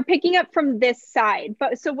 Because you're picking up from this side.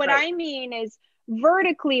 But so what I mean is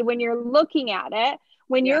vertically, when you're looking at it,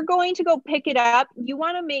 when you're going to go pick it up, you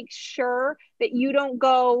want to make sure that you don't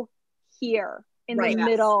go here in the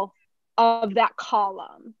middle of that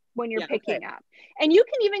column when you're picking up. And you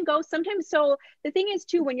can even go sometimes. So the thing is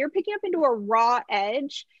too, when you're picking up into a raw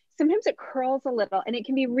edge, sometimes it curls a little and it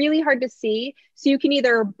can be really hard to see. So you can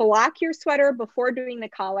either block your sweater before doing the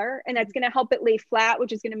collar, and that's going to help it lay flat,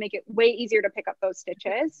 which is going to make it way easier to pick up those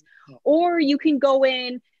stitches. Or you can go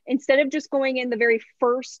in, instead of just going in the very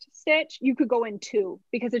first stitch, you could go in 2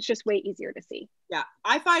 because it's just way easier to see. Yeah,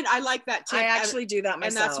 I find I like that tip. I actually do that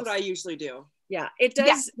myself. And that's what I usually do. Yeah, it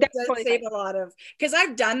does, save a lot of, because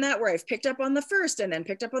I've done that where I've picked up on the first and then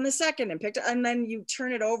picked up on the second and then you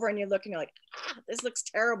turn it over and you're looking like, this looks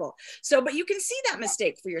terrible. So, but you can see that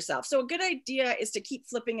mistake for yourself. So a good idea is to keep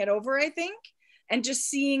flipping it over, I think, and just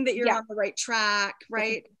seeing that you're on the right track,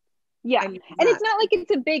 right? Yeah, and it's not like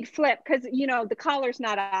it's a big flip because, you know, the collar's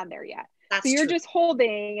not on there yet. So you're just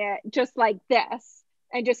holding it just like this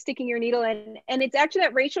and just sticking your needle in. And it's actually,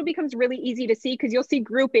 that ratio becomes really easy to see because you'll see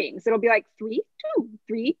groupings. It'll be like 3, 2,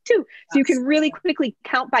 3, 2. So you can really quickly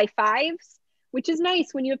count by 5s, which is nice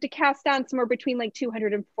when you have to cast on somewhere between like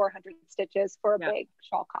 200 and 400 stitches for a big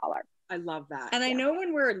shawl collar. I love that. And I know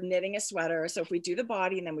when we're knitting a sweater, so if we do the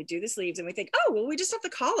body and then we do the sleeves and we think, oh, well, we just have the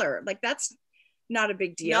collar. Like that's not a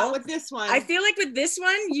big deal. Not with this one. I feel like with this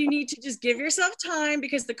one, you need to just give yourself time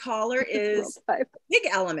because the collar is a big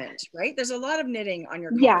element, right? There's a lot of knitting on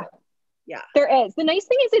your collar. Yeah, there is. The nice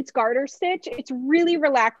thing is it's garter stitch. It's really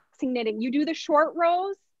relaxing knitting. You do the short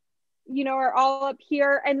rows, you know, are all up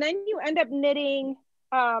here, and then you end up knitting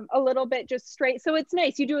a little bit just straight. So it's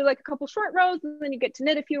nice. You do like a couple short rows and then you get to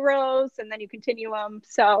knit a few rows and then you continue them.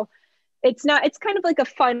 So it's kind of like a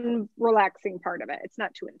fun, relaxing part of it. It's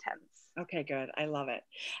not too intense. Okay, good. I love it.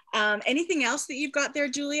 Anything else that you've got there,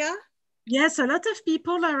 Julia? Yes, a lot of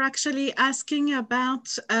people are actually asking about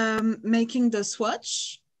making the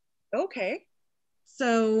swatch. Okay.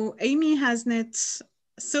 So Aimée has knit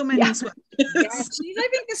so many swatches. Yes, she's, I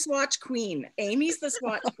think, the swatch queen. Amy's the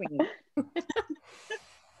swatch queen.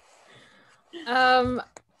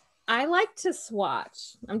 I like to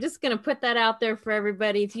swatch. I'm just going to put that out there for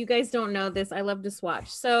everybody. If you guys don't know this, I love to swatch.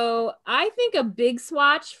 So I think a big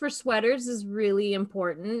swatch for sweaters is really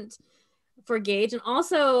important for gauge. And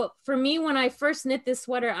also for me, when I first knit this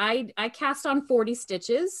sweater, I cast on 40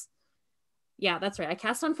 stitches. Yeah, that's right. I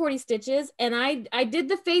cast on 40 stitches, and I did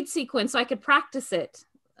the fade sequence so I could practice it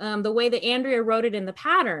the way that Andrea wrote it in the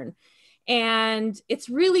pattern. And it's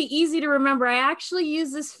really easy to remember. I actually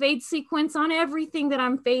use this fade sequence on everything that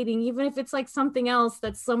I'm fading, even if it's like something else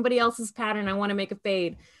that's somebody else's pattern I want to make a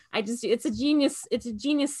fade. It's a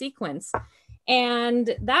genius sequence.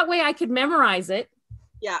 And that way I could memorize it.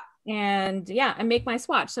 Yeah. And yeah, and make my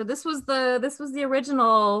swatch. So this was the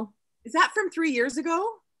original. Is that from 3 years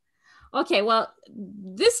ago? Okay, well,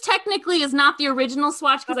 this technically is not the original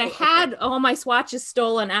swatch because I had all my swatches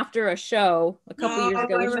stolen after a show a couple years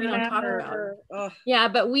ago, which we don't talk about. Yeah,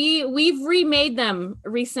 but we've remade them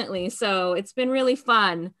recently, so it's been really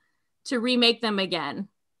fun to remake them again.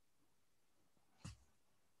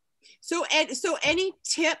 So any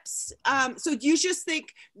tips? So do you just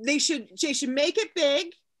think they should make it big?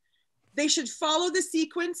 They should follow the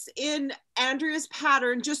sequence in Andrea's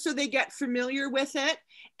pattern just so they get familiar with it,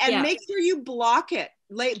 and make sure you block it.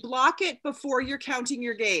 Block it before you're counting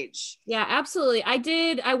your gauge. Yeah, absolutely.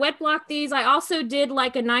 I wet blocked these. I also did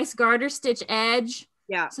like a nice garter stitch edge.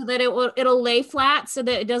 Yeah. So that it'll lay flat so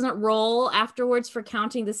that it doesn't roll afterwards for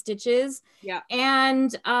counting the stitches. Yeah.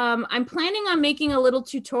 And I'm planning on making a little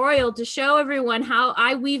tutorial to show everyone how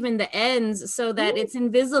I weave in the ends so that it's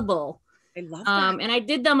invisible. I love that. And I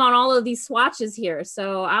did them on all of these swatches here.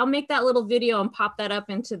 So I'll make that little video and pop that up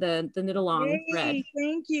into the knit along thread.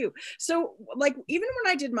 Thank you. So like, even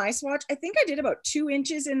when I did my swatch, I think I did about 2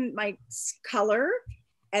 inches in my color,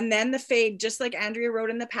 and then the fade, just like Andrea wrote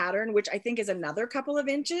in the pattern, which I think is another couple of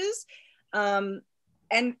inches, and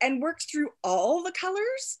worked through all the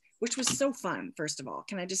colors, which was so fun. First of all,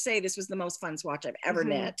 can I just say this was the most fun swatch I've ever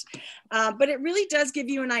knit. But it really does give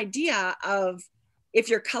you an idea of if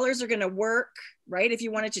your colors are going to work, right? If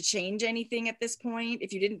you wanted to change anything at this point,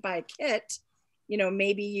 if you didn't buy a kit, you know,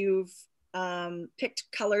 maybe you've picked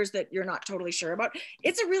colors that you're not totally sure about.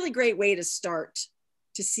 It's a really great way to start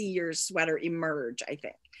to see your sweater emerge, I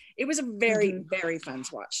think. It was a very, very fun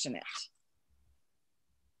swatch to knit.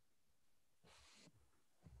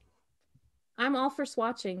 I'm all for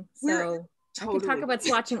swatching, so I can talk about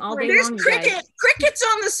swatching all day There's long. crickets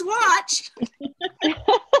on the swatch.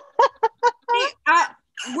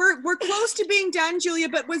 We're close to being done, Julia,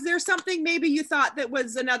 but was there something maybe you thought that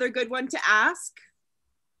was another good one to ask?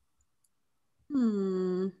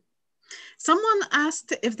 Someone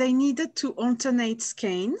asked if they needed to alternate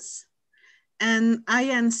skeins, and I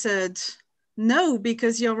answered no,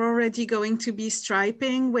 because you're already going to be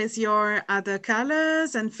striping with your other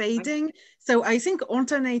colors and fading. So I think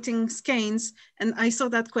alternating skeins, and I saw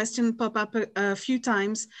that question pop up a few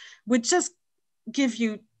times, would just give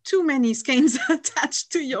you too many skeins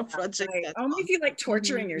attached to your project. Right. Only if you like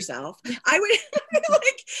torturing yourself. I would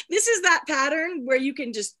like, this is that pattern where you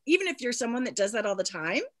can just, even if you're someone that does that all the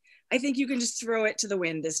time, I think you can just throw it to the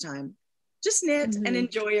wind this time. Just knit and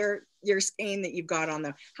enjoy your skein that you've got on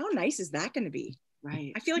them. How nice is that going to be?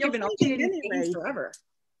 Right. I feel like I've been alternating skeins forever.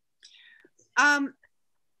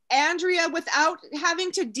 Andrea, without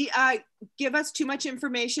having to give us too much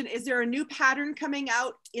information, is there a new pattern coming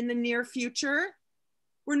out in the near future?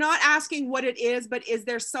 We're not asking what it is, but is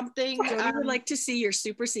there something? I would like to see your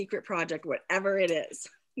super secret project, whatever it is.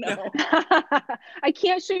 No. I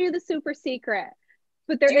can't show you the super secret,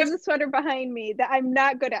 but there is a sweater behind me that I'm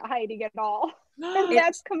not good at hiding at all. And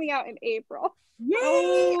that's coming out in April. Yay!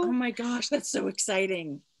 Oh my gosh, that's so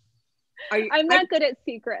exciting. I'm not good at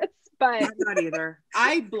secrets, but I'm not either.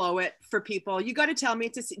 I blow it for people. You got to tell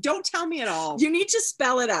me don't tell me at all. You need to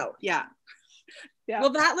spell it out. Yeah. Yeah.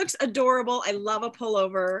 Well, that looks adorable. I love a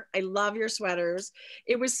pullover. I love your sweaters.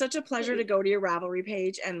 It was such a pleasure to go to your Ravelry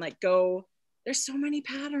page and like there's so many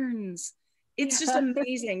patterns. It's just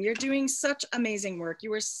amazing. You're doing such amazing work.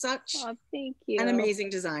 You are such thank you. An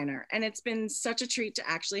amazing designer. And it's been such a treat to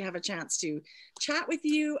actually have a chance to chat with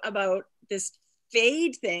you about this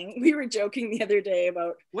fade thing. We were joking the other day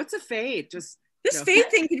about what's a fade? Just this fade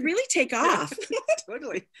thing could really take off.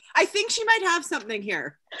 Totally. I think she might have something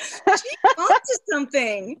here. She's onto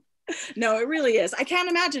something. No, it really is. I can't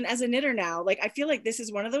imagine as a knitter now, like I feel like this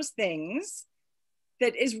is one of those things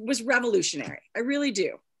that was revolutionary. I really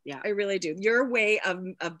do. Yeah, I really do. Your way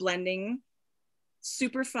of blending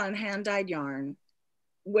super fun hand-dyed yarn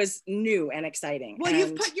was new and exciting. Well,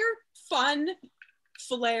 you've put your fun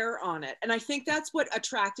flair on it. And I think that's what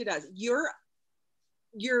attracted us. You're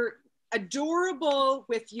adorable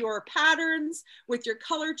with your patterns, with your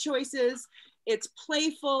color choices. It's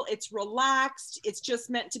playful, it's relaxed, it's just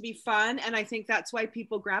meant to be fun. And I think that's why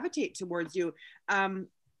people gravitate towards you.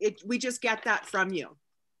 We just get that from you.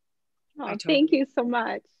 Oh, thank you so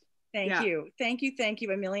much. Thank you. Thank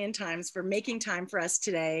you a million times for making time for us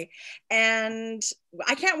today. And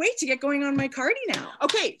I can't wait to get going on my Cardi now.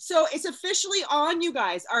 Okay, so it's officially on, you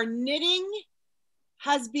guys. Our knitting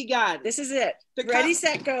has begun. This is it. Ready,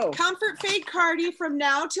 set, go. Comfort Fade Cardi from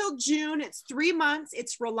now till June. It's 3 months.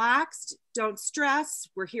 It's relaxed. Don't stress.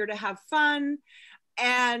 We're here to have fun.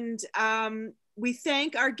 And we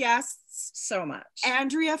thank our guests so much.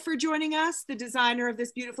 Andrea for joining us, the designer of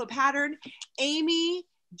this beautiful pattern. Aimée,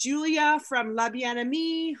 Julia from La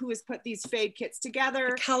Bien-Aimée, who has put these fade kits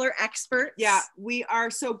together. The color experts. Yeah, we are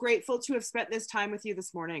so grateful to have spent this time with you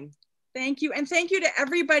this morning. Thank you. And thank you to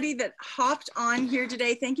everybody that hopped on here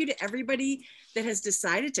today. Thank you to everybody that has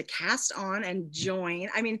decided to cast on and join.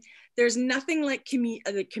 I mean, there's nothing like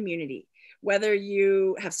the community. Whether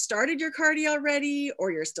you have started your Cardi already,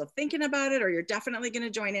 or you're still thinking about it, or you're definitely going to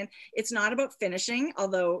join in. It's not about finishing,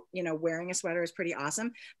 although, you know, wearing a sweater is pretty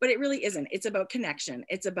awesome, but it really isn't. It's about connection.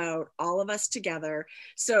 It's about all of us together.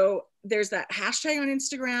 So there's that hashtag on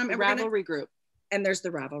Instagram. And Revelry group. And there's the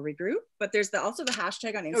Ravelry group, but there's also the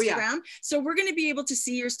hashtag on Instagram. Oh, yeah. So we're going to be able to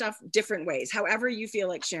see your stuff different ways, however you feel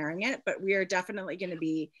like sharing it, but we are definitely going to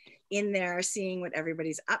be in there seeing what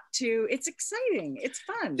everybody's up to. It's exciting. It's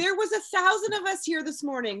fun. There was 1,000 of us here this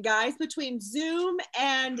morning, guys, between Zoom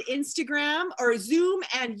and Instagram, or Zoom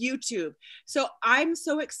and YouTube. So I'm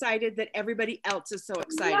so excited that everybody else is so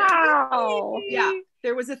excited. Wow. Yeah,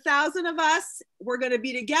 there was 1,000 of us. We're going to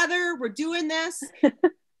be together. We're doing this.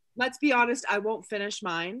 Let's be honest, I won't finish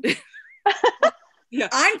mine. Yeah,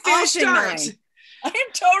 I'm finishing mine. I'm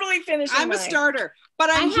totally finishing I'm mine. a starter. But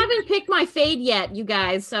I haven't picked my fade yet, you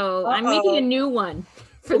guys. So I'm making a new one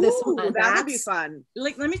for this one. That would be fun.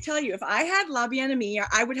 Like, let me tell you, if I had La Bien-Aimée,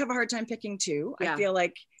 I would have a hard time picking two. Yeah. I feel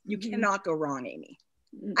like you cannot go wrong, Aimée.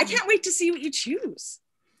 I can't wait to see what you choose.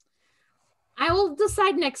 I will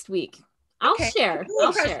decide next week. I'll share.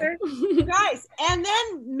 I'll share. Guys, and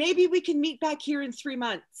then maybe we can meet back here in 3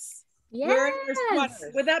 months. Yes.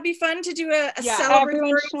 Would that be fun to do a Yeah. celebratory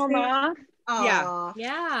Everyone show 'em off. Aw.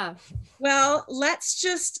 Yeah. Well, let's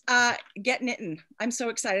just get knitting. I'm so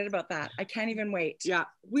excited about that. I can't even wait. Yeah.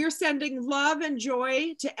 We're sending love and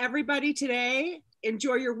joy to everybody today.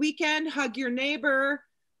 Enjoy your weekend. Hug your neighbor.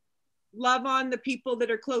 Love on the people that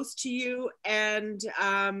are close to you, and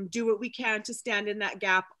do what we can to stand in that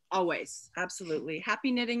gap always. Absolutely.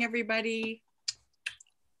 Happy knitting, everybody.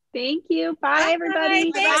 Thank you. Bye,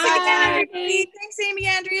 everybody. Thanks again, everybody. Thanks, Aimée,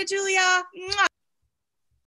 Andrea, Julia. Mwah.